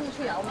摇不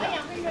去摇不了，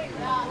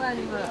我让你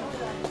们。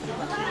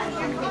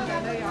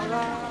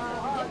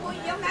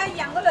养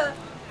养个了，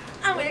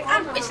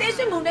按不谁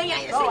水母的养，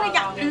谁的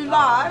养鱼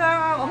吧？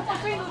我们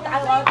水都大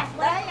了，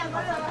来养个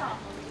了。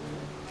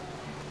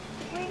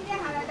我应该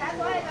下来再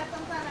做一个中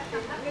山的，看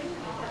他给你。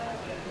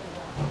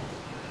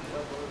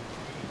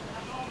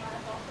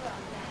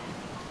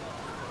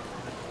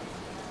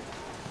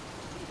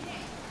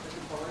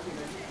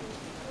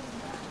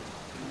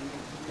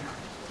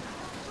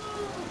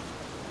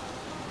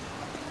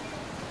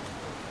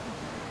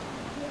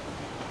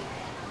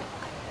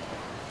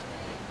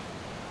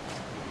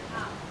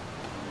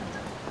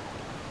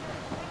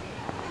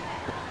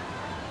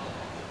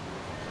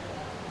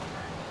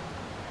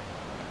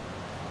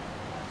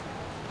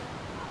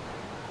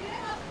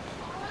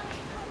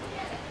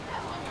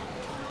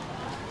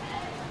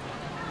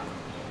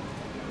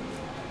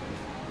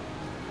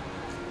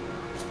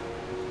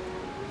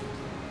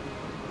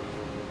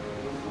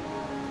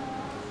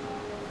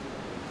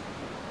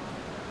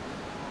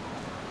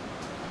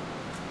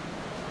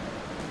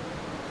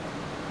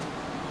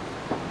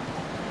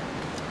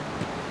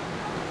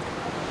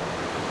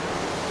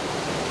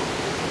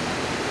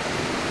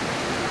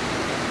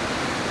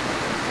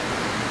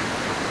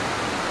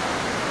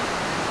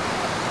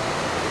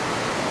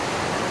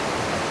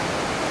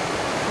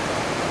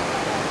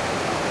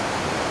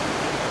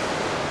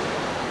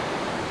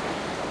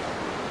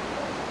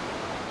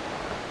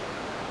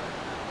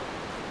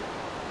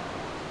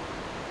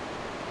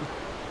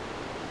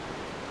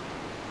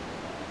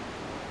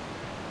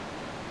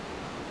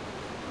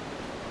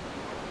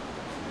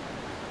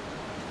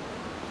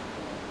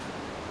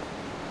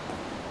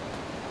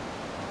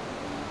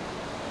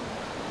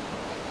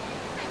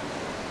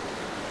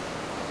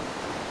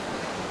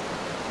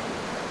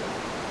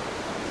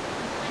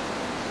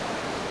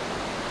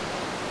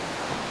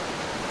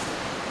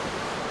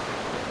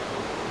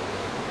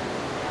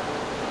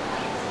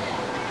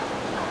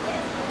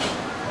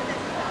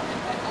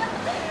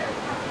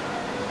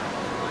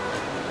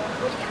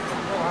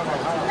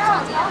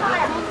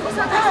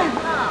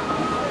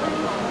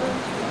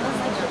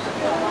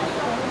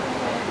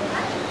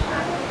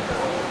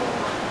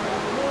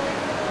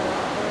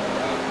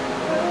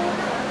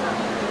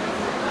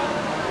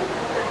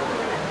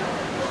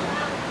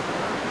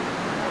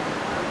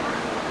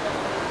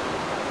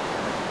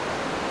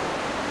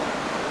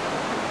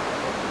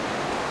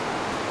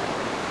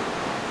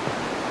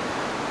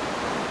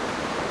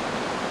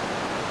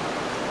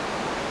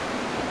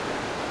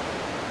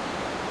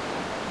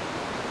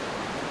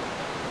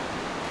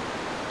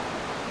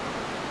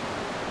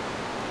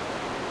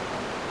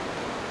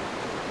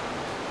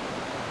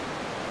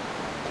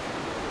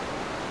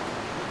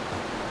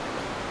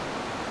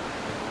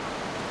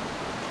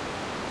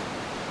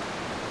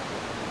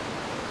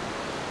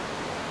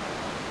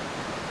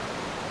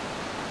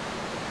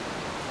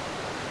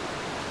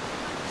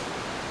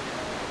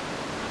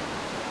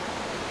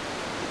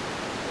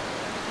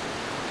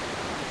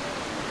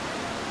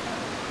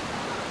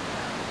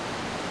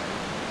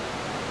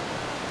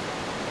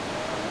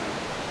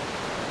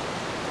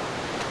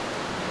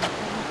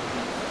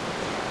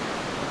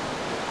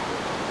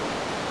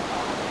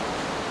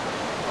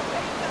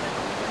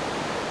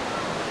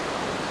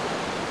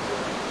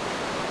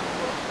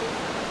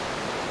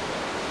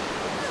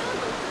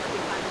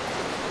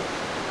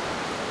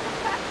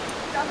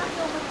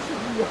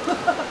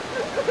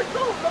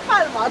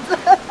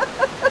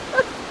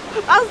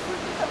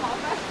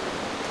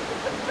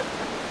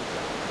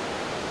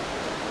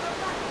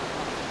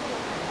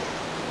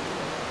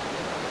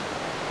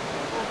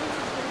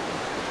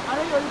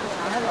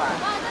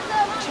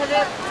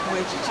回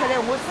去吃的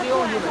我只有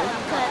有肉。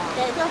对，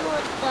就是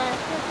对。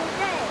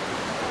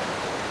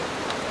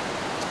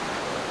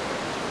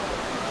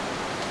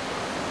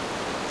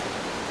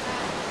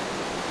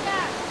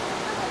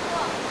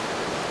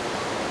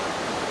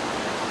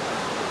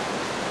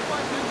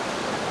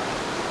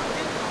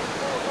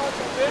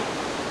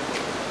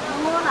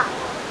我了，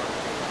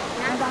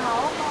两个好。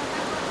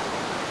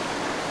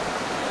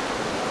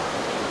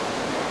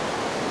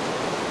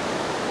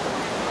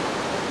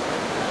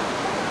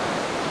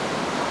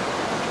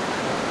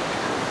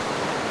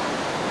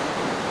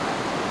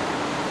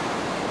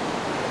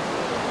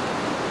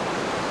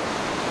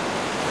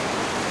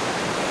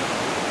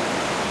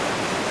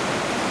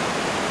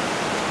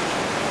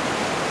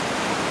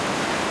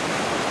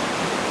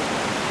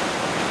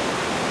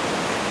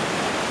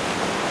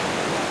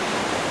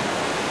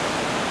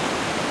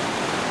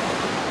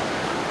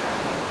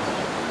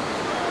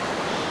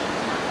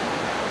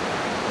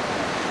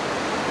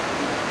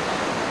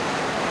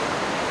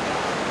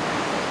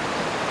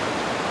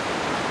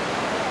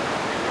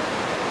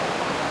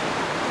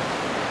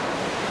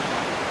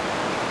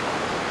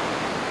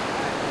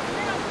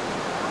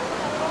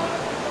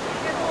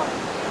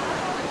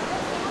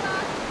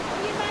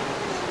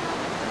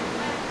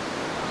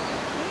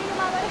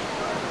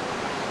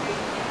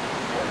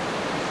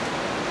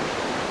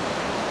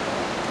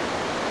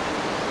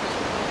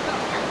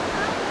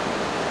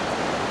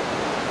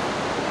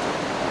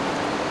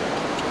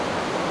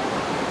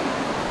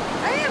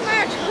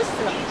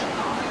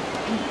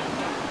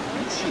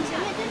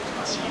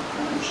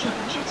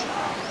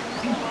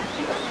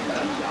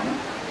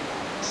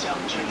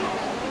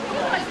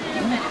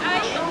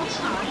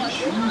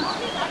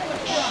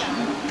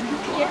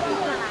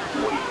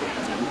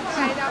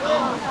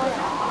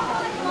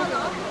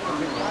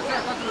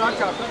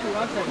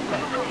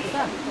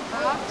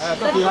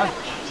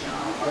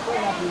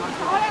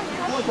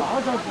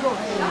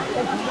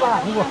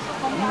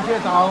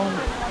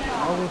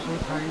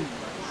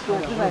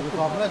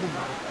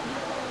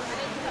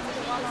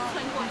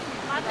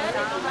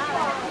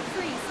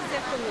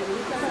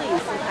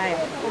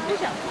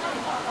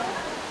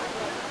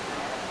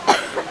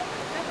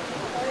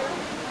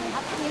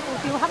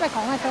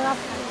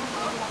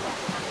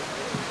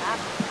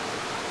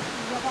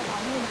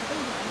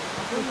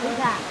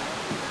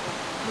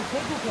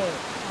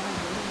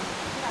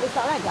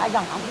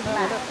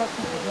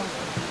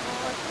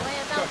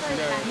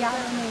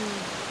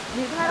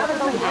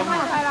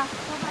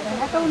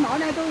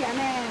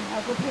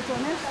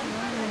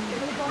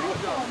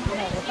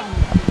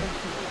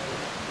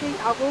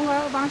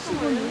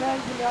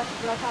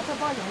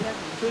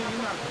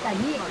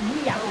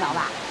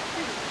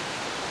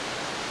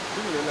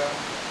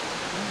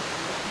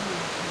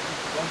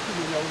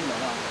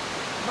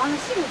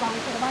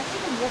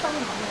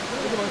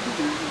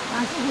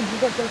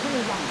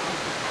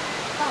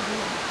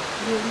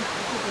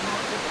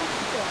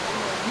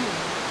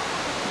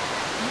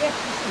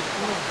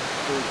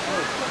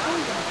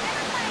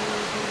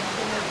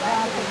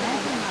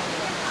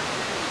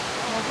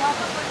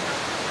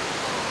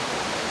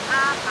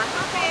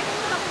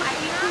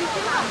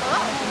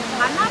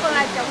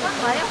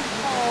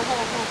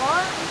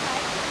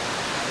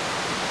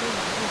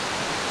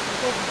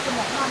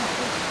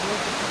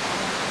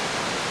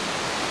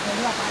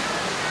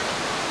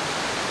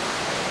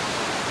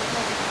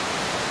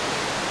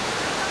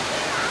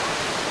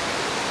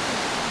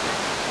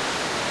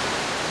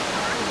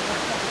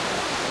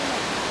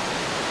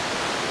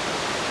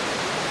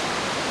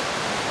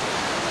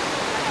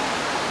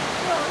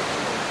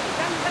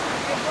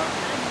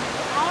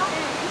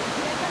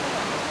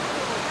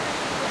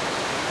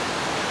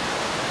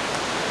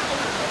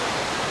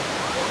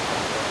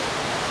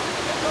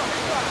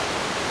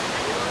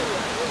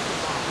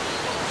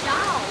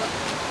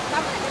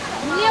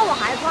你我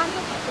还穿着，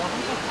我还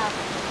是穿。